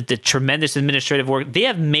 The tremendous administrative work. They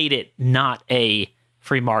have made it not a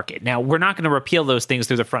free market. Now, we're not going to repeal those things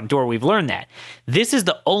through the front door. We've learned that. This is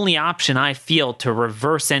the only option I feel to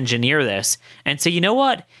reverse engineer this and say, you know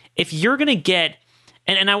what? If you're going to get,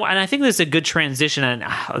 and I think this is a good transition, and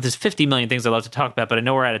there's 50 million things I'd love to talk about, but I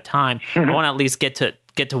know we're out of time. I want to at least get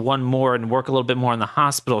to one more and work a little bit more on the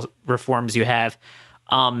hospital reforms you have.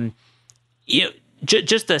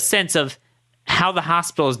 Just a sense of how the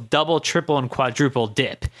hospitals double, triple, and quadruple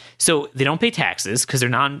dip. So they don't pay taxes because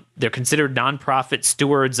they're considered nonprofit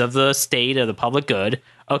stewards of the state, of the public good.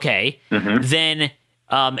 Okay. Then,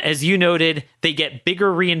 as you noted, they get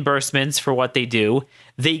bigger reimbursements for what they do.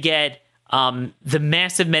 They get the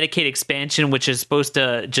massive Medicaid expansion, which is supposed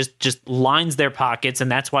to just lines their pockets,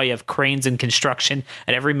 and that's why you have cranes and construction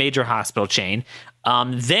at every major hospital chain.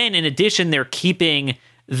 Then, in addition, they're keeping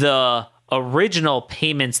the original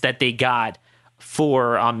payments that they got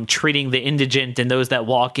for treating the indigent and those that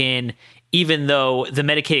walk in, even though the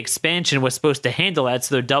Medicaid expansion was supposed to handle that,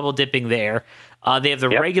 so they're double dipping there. They have the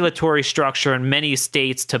regulatory structure in many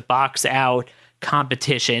states to box out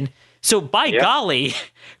competition. So by golly,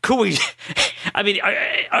 could we? I mean,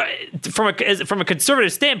 from a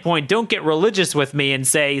conservative standpoint, don't get religious with me and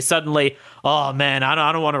say suddenly, oh man,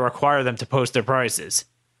 I don't want to require them to post their prices.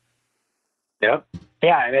 Yep.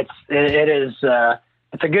 Yeah, it is.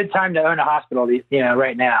 It's a good time to own a hospital,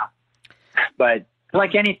 right now. But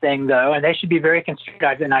like anything, though, and they should be very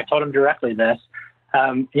conservative. And I told them directly this: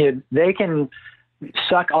 they can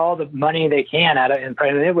suck all the money they can out of it, and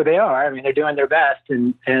they are. I mean, they're doing their best,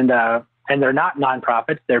 and they're not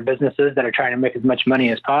nonprofits. They're businesses that are trying to make as much money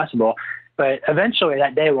as possible. But eventually,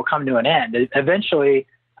 that day will come to an end. Eventually,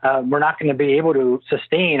 we're not going to be able to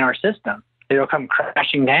sustain our system. It'll come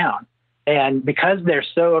crashing down. And because they're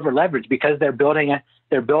so over leveraged, because they're building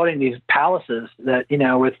these palaces that,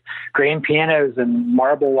 with grand pianos and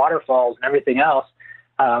marble waterfalls and everything else,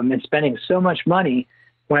 and spending so much money,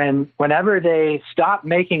 whenever they stop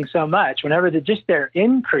making so much, whenever their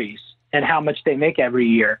increase in how much they make every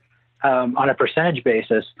year, on a percentage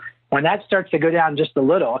basis, when that starts to go down just a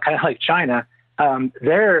little, kind of like China,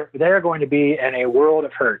 they're going to be in a world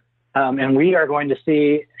of hurt. And we are going to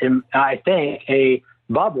see, I think, a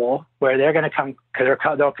bubble where they're going to come,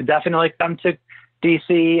 because they'll definitely come to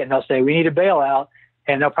DC and they'll say, we need a bailout,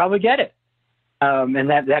 and they'll probably get it. And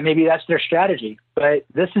that maybe that's their strategy. But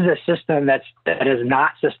this is a system that is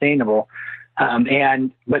not sustainable.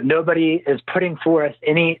 But nobody is putting forth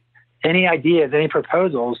any ideas, any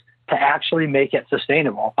proposals to actually make it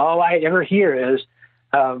sustainable. All I ever hear is,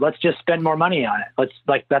 let's just spend more money on it.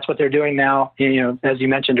 That's what they're doing now. As you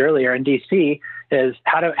mentioned earlier in DC, is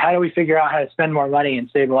how do we figure out how to spend more money and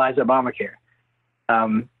stabilize Obamacare?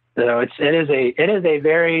 So it is a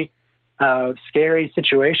very scary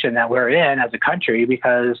situation that we're in as a country,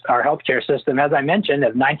 because our healthcare system, as I mentioned,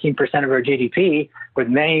 has 19% of our GDP, with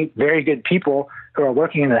many very good people who are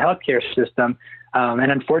working in the healthcare system.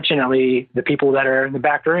 And unfortunately, the people that are in the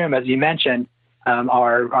back room, as you mentioned,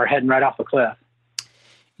 are heading right off a cliff.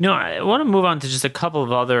 I want to move on to just a couple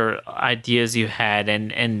of other ideas you had,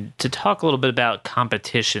 and to talk a little bit about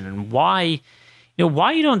competition and why you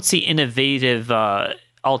don't see innovative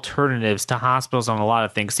alternatives to hospitals on a lot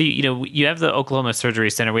of things. So, you have the Oklahoma Surgery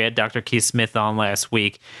Center. We had Dr. Keith Smith on last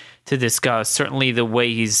week to discuss certainly the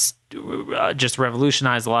way he's just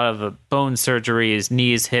revolutionized a lot of the bone surgeries,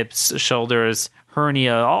 knees, hips, shoulders,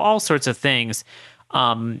 hernia, all sorts of things.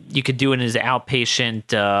 You could do it in his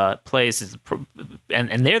outpatient places,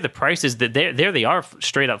 and there the prices that there they are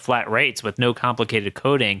straight up flat rates with no complicated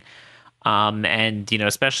coding. And,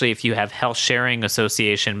 especially if you have health sharing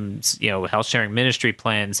associations, health sharing ministry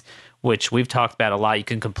plans, which we've talked about a lot, you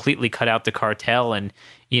can completely cut out the cartel and,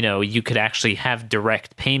 you could actually have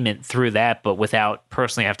direct payment through that, but without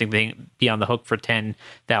personally having to be on the hook for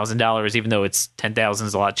 $10,000, even though it's $10,000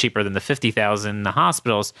 is a lot cheaper than the $50,000 in the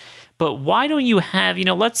hospitals. But why don't you have,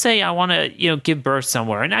 let's say I want to, give birth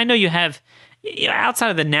somewhere. And I know you have,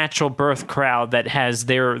 outside of the natural birth crowd that has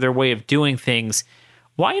their way of doing things,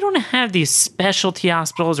 why you don't have these specialty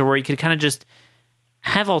hospitals or where you could kind of just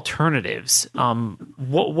have alternatives?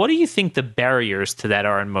 What do you think the barriers to that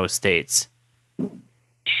are in most states?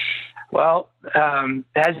 Well,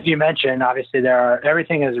 as you mentioned, obviously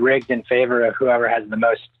everything is rigged in favor of whoever has the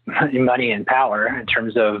most money and power in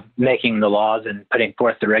terms of making the laws and putting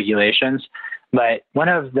forth the regulations. But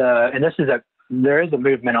there is a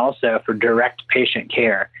movement also for direct patient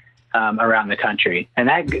care around the country, and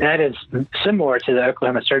that is similar to the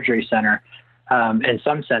Oklahoma Surgery Center in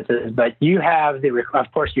some senses. But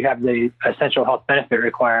of course, you have the essential health benefit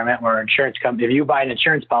requirement, where insurance company, if you buy an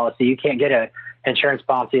insurance policy, you can't get a insurance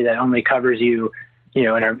policy that only covers you, in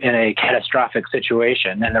a catastrophic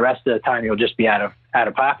situation, and the rest of the time you'll just be out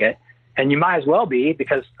of pocket. And you might as well be,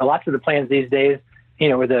 because lots of the plans these days,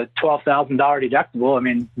 with a $12,000 deductible, I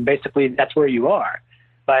mean, basically that's where you are.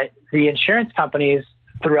 But the insurance companies,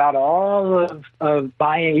 throughout all of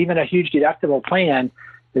buying even a huge deductible plan,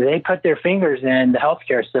 they put their fingers in the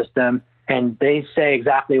healthcare system and they say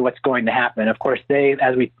exactly what's going to happen. Of course,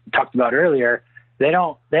 as we talked about earlier, they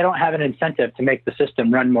don't have an incentive to make the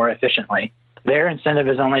system run more efficiently. Their incentive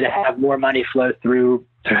is only to have more money flow through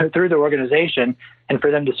the organization and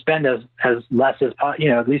for them to spend as less as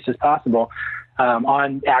least as possible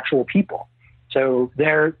on actual people. So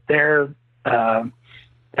they're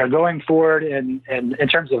going forward in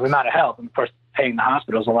terms of amount of help, and of course paying the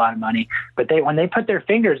hospitals a lot of money. But when they put their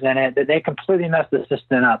fingers in it, that they completely mess the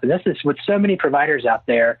system up. And this is what so many providers out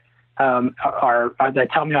there that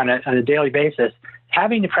tell me on a daily basis.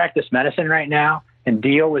 Having to practice medicine right now and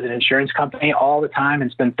deal with an insurance company all the time and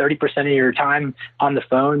spend 30% of your time on the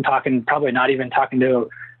phone probably not even talking to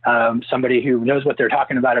somebody who knows what they're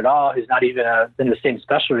talking about at all, who's not even in the same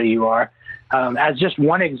specialty you are. As just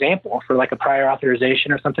one example for like a prior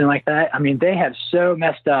authorization or something like that. I mean, they have so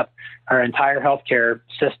messed up our entire healthcare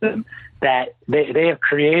system that they have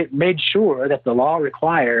made sure that the law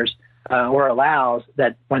requires or allows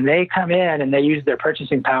that when they come in and they use their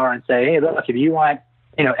purchasing power and say, hey, look, if you want,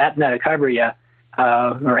 Aetna to cover you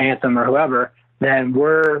or Anthem or whoever, then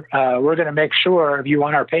we're going to make sure if you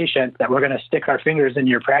want our patients that we're going to stick our fingers in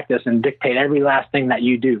your practice and dictate every last thing that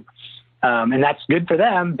you do. And that's good for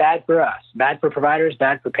them, bad for us, bad for providers,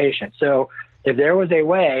 bad for patients. So if there was a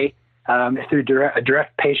way through a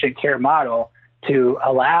direct patient care model to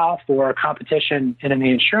allow for competition in the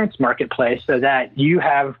insurance marketplace so that you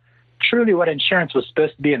have truly what insurance was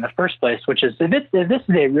supposed to be in the first place, which is if this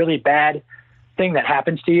is a really bad thing that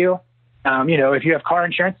happens to you, if you have car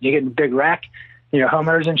insurance, you get a big wreck,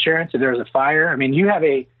 homeowners insurance, if there's a fire, I mean, you have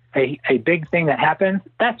a big thing that happens,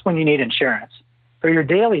 that's when you need insurance. For your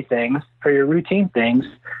daily things, for your routine things,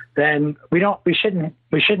 then we shouldn't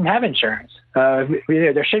have insurance.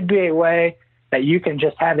 There should be a way that you can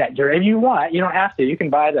just have that. If you want, you don't have to. You can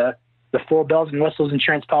buy the full bells and whistles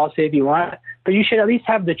insurance policy if you want, but you should at least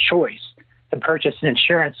have the choice to purchase an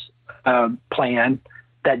insurance plan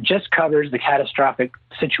that just covers the catastrophic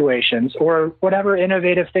situations or whatever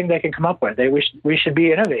innovative thing they can come up with. We should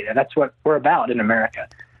be innovative. That's what we're about in America.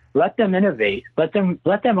 Let them innovate. Let them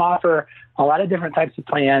offer a lot of different types of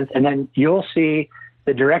plans, and then you'll see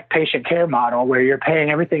the direct patient care model where you're paying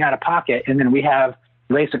everything out of pocket, and then we have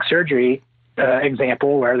LASIK surgery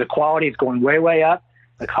example where the quality is going way, way up.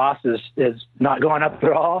 The cost is not going up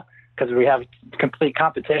at all because we have complete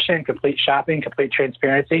competition, complete shopping, complete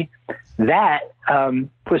transparency. That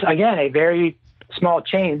was, again, a very small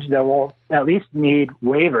change that will at least need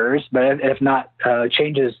waivers, but if not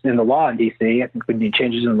changes in the law in D.C., I think we'd need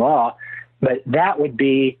changes in the law. But that would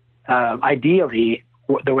be ideally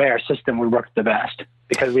the way our system would work the best,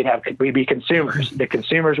 because we'd be consumers. The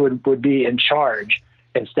consumers would be in charge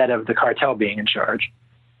instead of the cartel being in charge.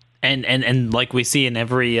 And like we see in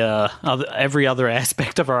every other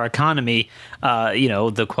aspect of our economy,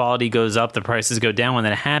 the quality goes up, the prices go down when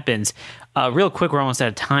that happens. Real quick, we're almost out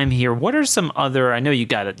of time here. What are some other? I know you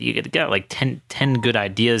got like 10 good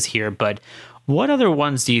ideas here, but what other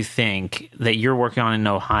ones do you think that you're working on in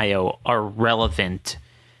Ohio are relevant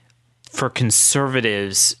for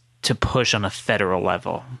conservatives to push on a federal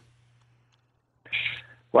level?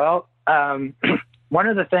 Well, one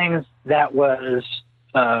of the things that was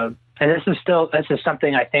and this is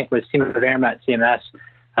something I think with Seema Verma at CMS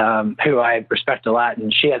who I respect a lot,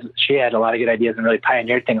 and she had a lot of good ideas and really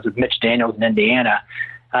pioneered things with Mitch Daniels in Indiana.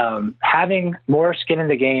 Having more skin in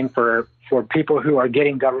the game for people who are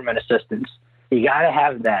getting government assistance, you got to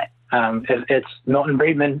have that. It's Milton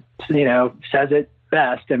Friedman, says it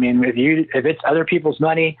best. I mean, if it's other people's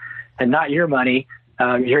money and not your money,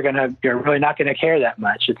 you're really not going to care that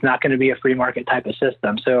much. It's not going to be a free market type of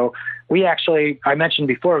system. So I mentioned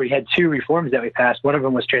before, we had 2 reforms that we passed. One of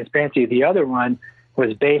them was transparency. The other one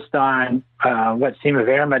was based on what Seema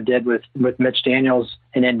Verma did with Mitch Daniels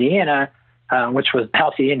in Indiana, which was the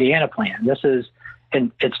Healthy Indiana Plan. And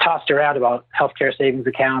it's tossed around about healthcare savings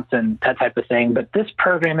accounts and that type of thing. But this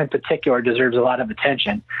program in particular deserves a lot of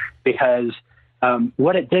attention because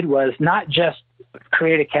what it did was not just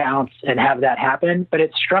create accounts and have that happen, but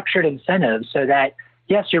it structured incentives so that,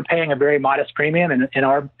 yes, you're paying a very modest premium. And in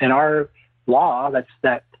our law,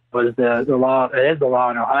 that was the law. It is the law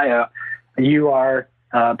in Ohio. You are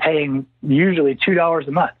paying usually $2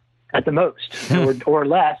 a month at the most, or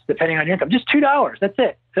less, depending on your income. Just $2. That's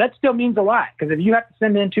it. So that still means a lot, because if you have to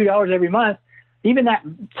send in $2 every month, even that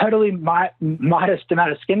totally modest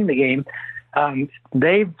amount of skin in the game,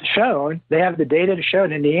 they have the data to show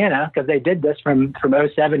in Indiana, because they did this from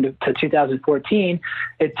 2007 to 2014,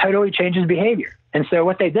 it totally changes behavior. And so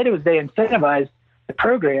what they did was they incentivized the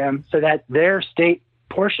program so that their state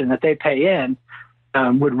portion that they pay in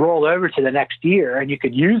would roll over to the next year, and you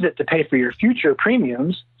could use it to pay for your future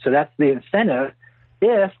premiums. So that's the incentive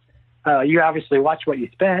if you obviously watch what you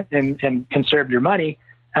spent and conserved your money.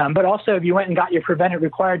 But also if you went and got your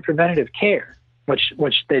required preventative care,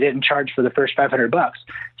 which they didn't charge for the first $500.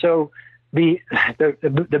 So the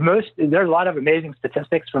most, there's a lot of amazing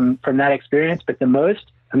statistics from that experience, but the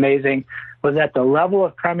most amazing was that the level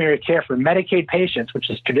of primary care for Medicaid patients, which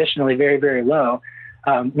is traditionally very, very low,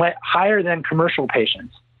 went higher than commercial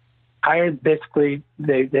patients. Higher, basically,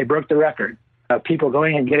 they broke the record of people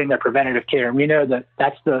going and getting their preventative care. And we know that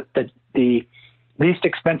that's the least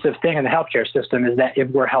expensive thing in the healthcare system, is that if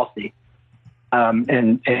we're healthy.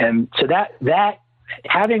 And so that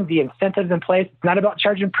having the incentives in place, it's not about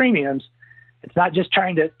charging premiums. It's not just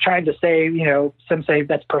trying to say, some say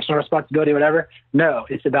that's personal responsibility, whatever. No,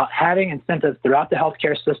 it's about having incentives throughout the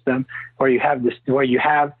healthcare system where you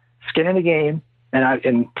have skin in the game.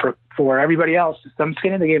 And for everybody else, some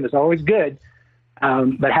skin in the game is always good.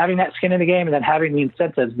 But having that skin in the game and then having the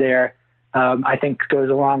incentives there, I think goes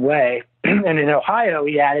a long way. And in Ohio,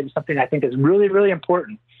 we added something I think is really, really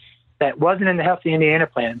important that wasn't in the Healthy Indiana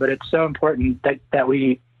Plan, but it's so important that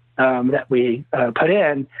we put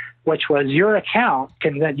in, which was your account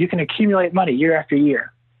that you can accumulate money year after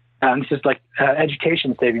year. This is like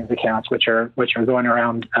education savings accounts, which are going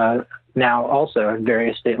around now also in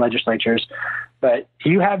various state legislatures. But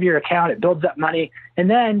you have your account, it builds up money. And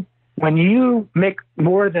then when you make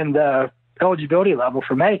more than the eligibility level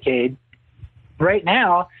for Medicaid, right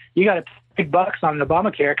now you got to pay big bucks on an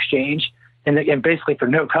Obamacare exchange and basically for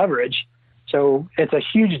no coverage. So it's a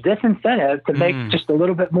huge disincentive to make just a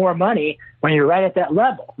little bit more money when you're right at that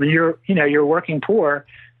level. When you're working poor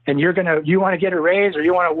and you want to get a raise or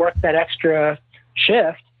you want to work that extra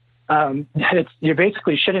shift, you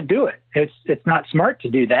basically shouldn't do it. It's not smart to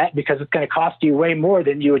do that because it's going to cost you way more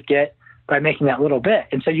than you would get by making that little bit.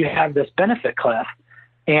 And so you have this benefit cliff.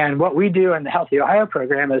 And what we do in the Healthy Ohio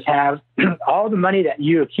program is have all the money that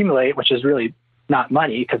you accumulate, which is really not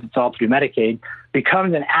money because it's all through Medicaid,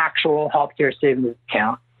 becomes an actual healthcare savings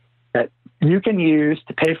account that you can use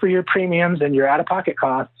to pay for your premiums and your out-of-pocket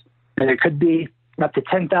costs. And it could be up to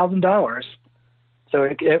 $10,000. So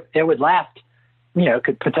it would last,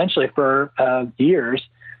 could potentially for years,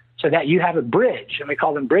 so that you have a bridge, and we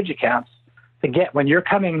call them bridge accounts, to get when you're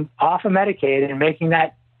coming off of Medicaid and making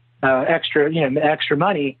that extra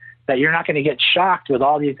money, that you're not going to get shocked with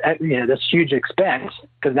all these, this huge expense,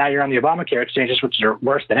 because now you're on the Obamacare exchanges, which are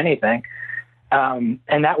worse than anything. And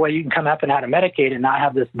that way you can come up and out of Medicaid and not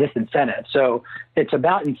have this disincentive. So it's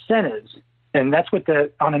about incentives. And that's what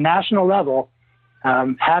on a national level,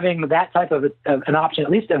 having that type of an option,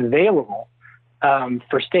 at least available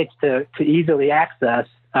for states to easily access.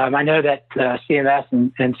 I know that CMS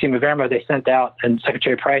and Seema Verma, they sent out, and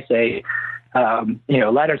Secretary Price, a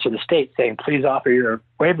letter to the state saying, please offer your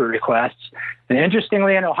waiver requests. And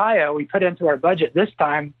interestingly, in Ohio, we put into our budget this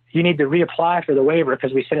time, you need to reapply for the waiver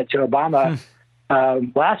because we sent it to Obama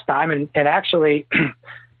last time. And actually,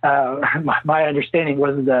 my understanding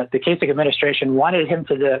was the Kasich administration wanted him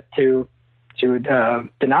to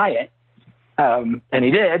deny it. And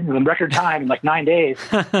he did in record time, in like 9 days,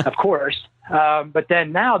 of course. But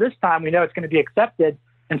then now this time we know it's going to be accepted.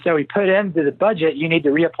 And so we put into the budget, you need to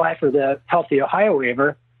reapply for the Healthy Ohio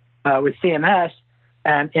waiver with CMS.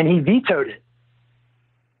 and he vetoed it.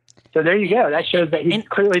 So there you go. That shows that he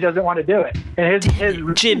clearly doesn't want to do it. And his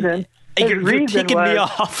Jim, reason, you're kicking me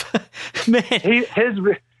off, man.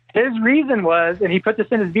 His reason was, and he put this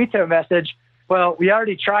in his veto message, well, we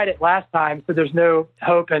already tried it last time, so there's no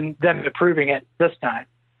hope in them approving it this time.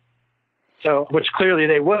 So, which clearly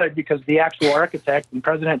they would, because the actual architect and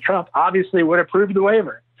President Trump obviously would approve the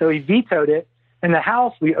waiver. So he vetoed it. In the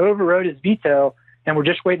House, we overrode his veto, and we're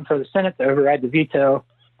just waiting for the Senate to override the veto,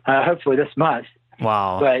 hopefully this month.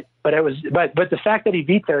 Wow. But the fact that he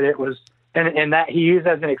vetoed it was, and that he used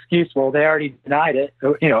as an excuse, well, they already denied it.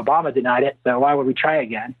 Obama denied it, so why would we try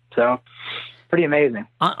again? So pretty amazing.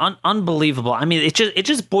 Unbelievable. I mean, it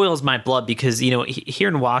just boils my blood because, here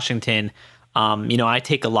in Washington, I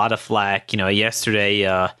take a lot of flack. Yesterday,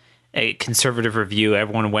 a conservative review,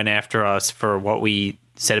 everyone went after us for what we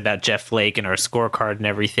said about Jeff Flake and our scorecard and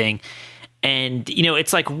everything. And,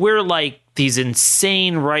 it's like we're like these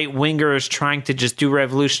insane right-wingers trying to just do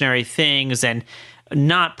revolutionary things and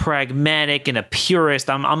not pragmatic and a purist.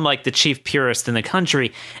 I'm like the chief purist in the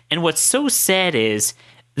country. And what's so sad is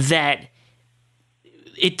that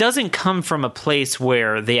it doesn't come from a place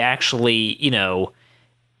where they actually,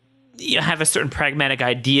 have a certain pragmatic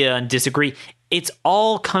idea and disagree. It's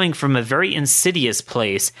all coming from a very insidious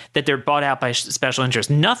place that they're bought out by special interests.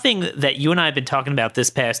 Nothing that you and I have been talking about this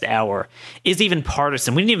past hour is even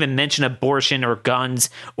partisan. We didn't even mention abortion or guns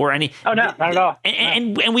or any. Oh, no, not at all.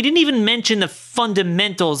 And we didn't even mention the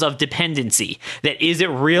fundamentals of dependency. That is it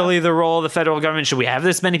really the role of the federal government? Should we have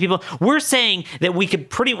this many people? We're saying that we could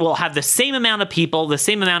pretty well have the same amount of people, the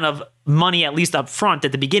same amount of money, at least up front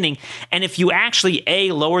at the beginning. And if you actually,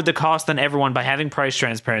 lowered the cost on everyone by having price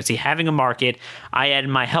transparency, having a market, I added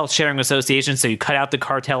my health sharing association, so you cut out the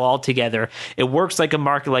cartel altogether. It works like a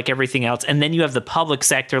market like everything else. And then you have the public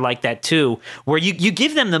sector like that too, where you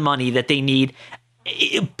give them the money that they need,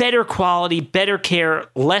 better quality, better care,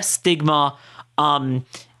 less stigma,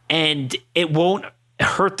 and it won't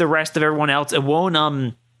hurt the rest of everyone else. It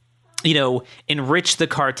won't, enrich the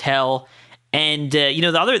cartel. And,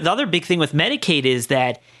 the other big thing with Medicaid is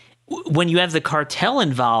that when you have the cartel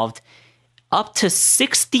involved, up to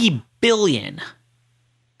 $60 billion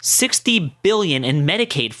in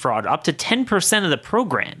Medicaid fraud, up to 10% of the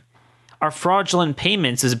program are fraudulent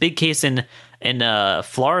payments. There's a big case in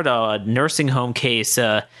Florida, a nursing home case.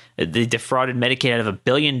 They defrauded Medicaid out of $1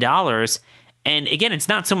 billion. And again, it's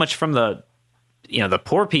not so much from the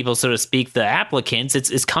poor people, so to speak, the applicants.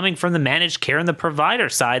 It's coming from the managed care and the provider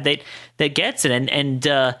side that gets it. And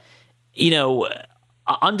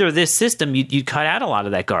under this system, you cut out a lot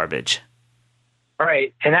of that garbage.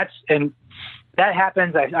 Right, and that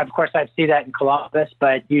happens. Of course, I see that in Columbus,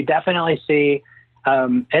 but you definitely see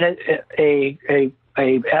a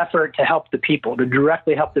effort to help the people, to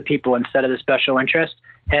directly help the people instead of the special interest.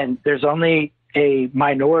 And there's only a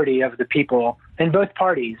minority of the people in both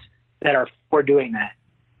parties that are for doing that.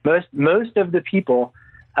 Most of the people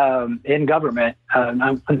in government,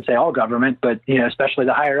 I wouldn't say all government, but especially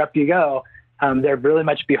the higher up you go, they're really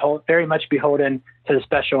very much beholden to the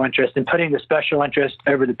special interest and putting the special interest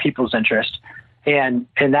over the people's interest. And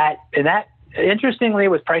that interestingly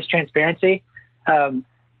with price transparency,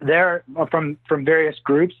 there from various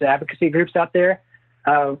groups, advocacy groups out there,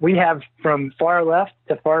 we have from far left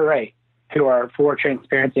to far right who are for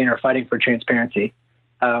transparency and are fighting for transparency.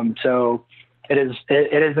 So it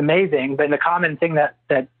is amazing. But the common thing that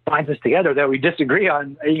binds us together, though we disagree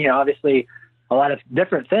on, obviously a lot of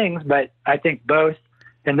different things, but I think both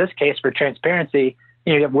in this case for transparency,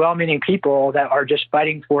 you have well-meaning people that are just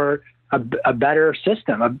fighting for a better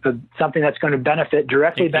system, something that's going to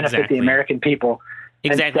directly benefit the American people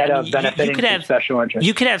instead of benefiting the special interest.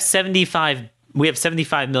 You could have 75. We have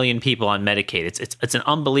 75 million people on Medicaid. It's an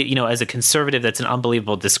unbelievable, as a conservative, that's an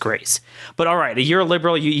unbelievable disgrace. But all right, you're a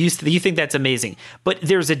liberal, you think that's amazing. But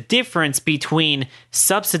there's a difference between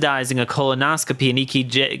subsidizing a colonoscopy, an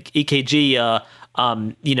EKG,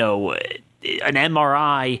 an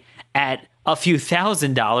MRI at a few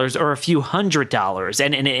 $1,000s or a few $100s,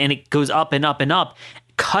 and it goes up and up and up.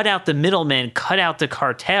 Cut out the middleman, cut out the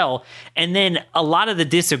cartel, and then a lot of the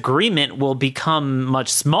disagreement will become much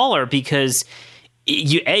smaller because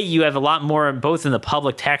you have a lot more both in the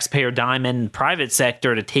public taxpayer dime and private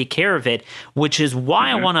sector to take care of it, which is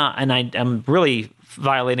why I want to, and I'm really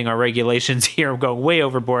violating our regulations here. I'm going way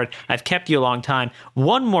overboard. I've kept you a long time.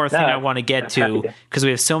 One more thing I want to get to, because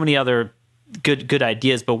we have so many other good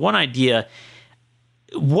ideas, but one idea,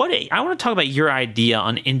 I want to talk about your idea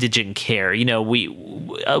on indigent care.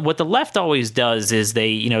 What the left always does is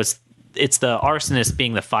they, the arsonist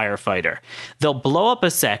being the firefighter. They'll blow up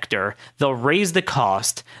a sector, they'll raise the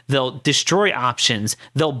cost, they'll destroy options,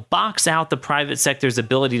 they'll box out the private sector's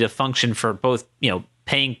ability to function for both,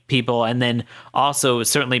 paying people and then also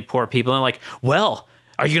certainly poor people. And like, well,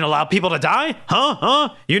 are you going to allow people to die? Huh?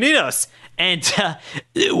 You need us. And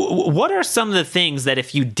what are some of the things that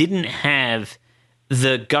if you didn't have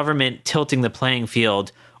the government tilting the playing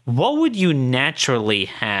field, what would you naturally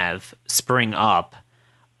have spring up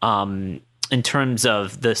in terms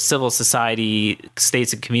of the civil society,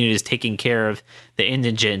 states and communities taking care of the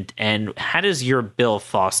indigent? And how does your bill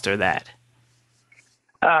foster that?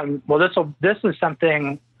 Well, this is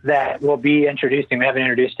something that will be introducing. We haven't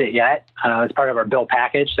introduced it yet. It's part of our bill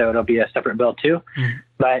package, so it'll be a separate bill too. Mm-hmm.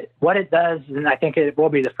 But what it does, and I think it will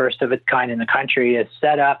be the first of its kind in the country, is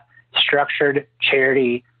set up structured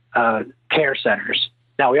charity care centers.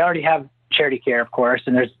 Now, we already have charity care, of course,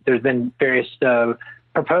 and there's been various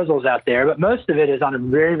proposals out there, but most of it is on a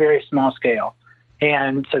very, very small scale.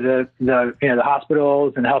 And so the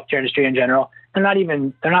hospitals and the healthcare industry in general, they're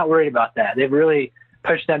not worried about that. They've really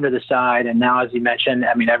pushed them to the side. And now, as you mentioned,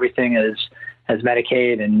 I mean, everything is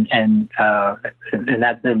Medicaid and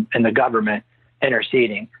the government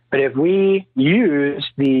interceding. But if we use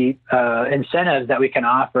the incentives that we can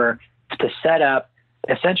offer to set up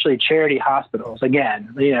essentially charity hospitals,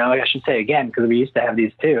 again, I should say again, because we used to have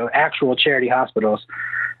these too, actual charity hospitals.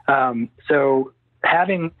 So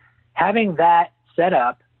having that set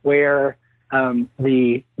up where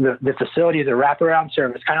the facility is a wraparound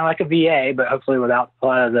service, kind of like a VA, but hopefully without a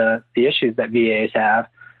lot of the issues that VAs have,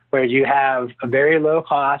 where you have a very low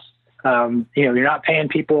cost. You're not paying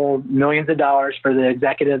people millions of dollars for the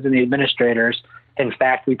executives and the administrators. In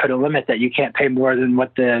fact, we put a limit that you can't pay more than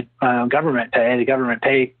what the government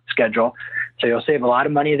pay schedule. So you'll save a lot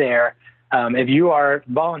of money there. If you are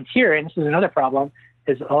volunteering, this is another problem,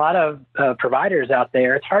 is a lot of providers out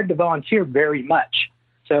there, it's hard to volunteer very much.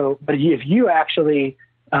 So, but if you actually,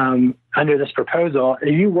 under this proposal,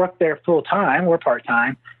 if you work there full time or part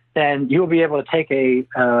time, then you'll be able to take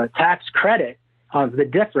a tax credit of the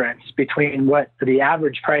difference between what the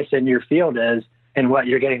average price in your field is and what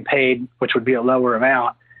you're getting paid, which would be a lower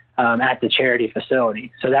amount at the charity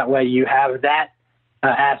facility. So that way you have that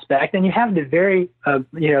aspect, and you have the very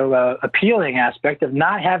appealing aspect of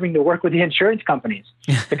not having to work with the insurance companies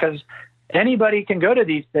because anybody can go to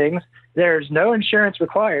these things. There's no insurance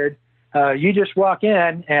required. You just walk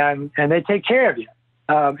in and they take care of you.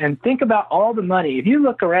 And think about all the money. If you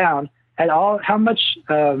look around at how much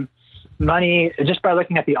money, just by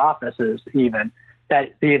looking at the offices even,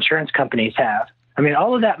 that the insurance companies have. I mean,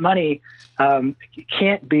 all of that money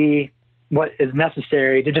can't be what is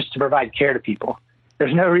necessary to provide care to people.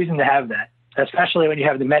 There's no reason to have that, especially when you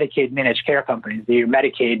have the Medicaid managed care companies, the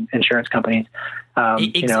Medicaid insurance companies,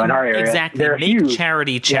 in our area. Exactly. They're Make huge.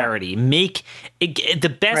 charity. Yeah. Make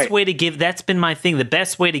the best way to give. That's been my thing. The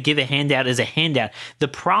best way to give a handout is a handout. The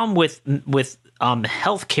problem with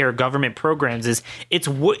healthcare government programs is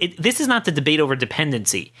this is not the debate over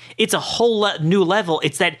dependency. It's a whole new level.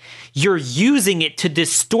 It's that you're using it to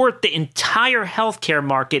distort the entire healthcare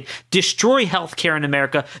market, destroy healthcare in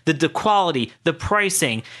America, the quality, the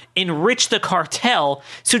pricing, enrich the cartel.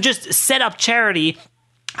 So just set up charity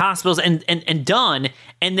hospitals and done,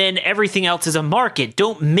 and then everything else is a market.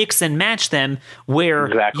 Don't mix and match them where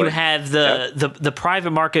you have the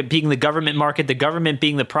private market being the government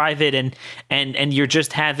being the private, and you're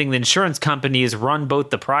just having the insurance companies run both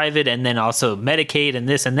the private and then also Medicaid and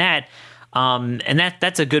this and that. And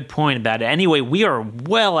that's a good point about it. Anyway, we are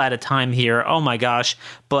well out of time here. Oh my gosh.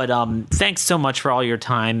 But thanks so much for all your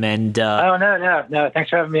time. And no. Thanks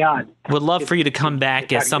for having me on. Would love for you to come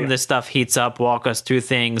back as some of this stuff heats up, walk us through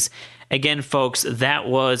things. Again, folks, that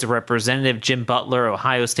was Representative Jim Butler,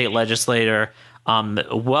 Ohio State legislator,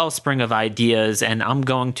 a wellspring of ideas. And I'm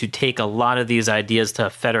going to take a lot of these ideas to a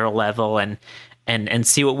federal level and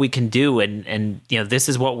see what we can do. And this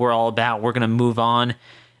is what we're all about. We're going to move on.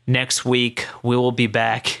 Next week, we will be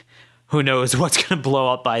back. Who knows what's going to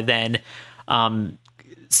blow up by then.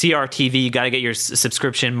 CRTV, you got to get your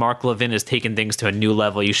subscription. Mark Levin has taken things to a new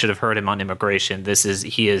level. You should have heard him on immigration.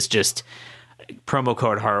 He is just promo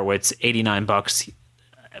code Horowitz, $89.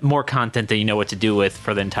 More content than you know what to do with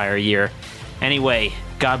for the entire year. Anyway,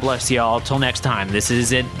 God bless y'all. Till next time, this is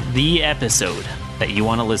the episode that you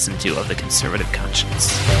want to listen to of The Conservative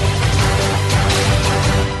Conscience.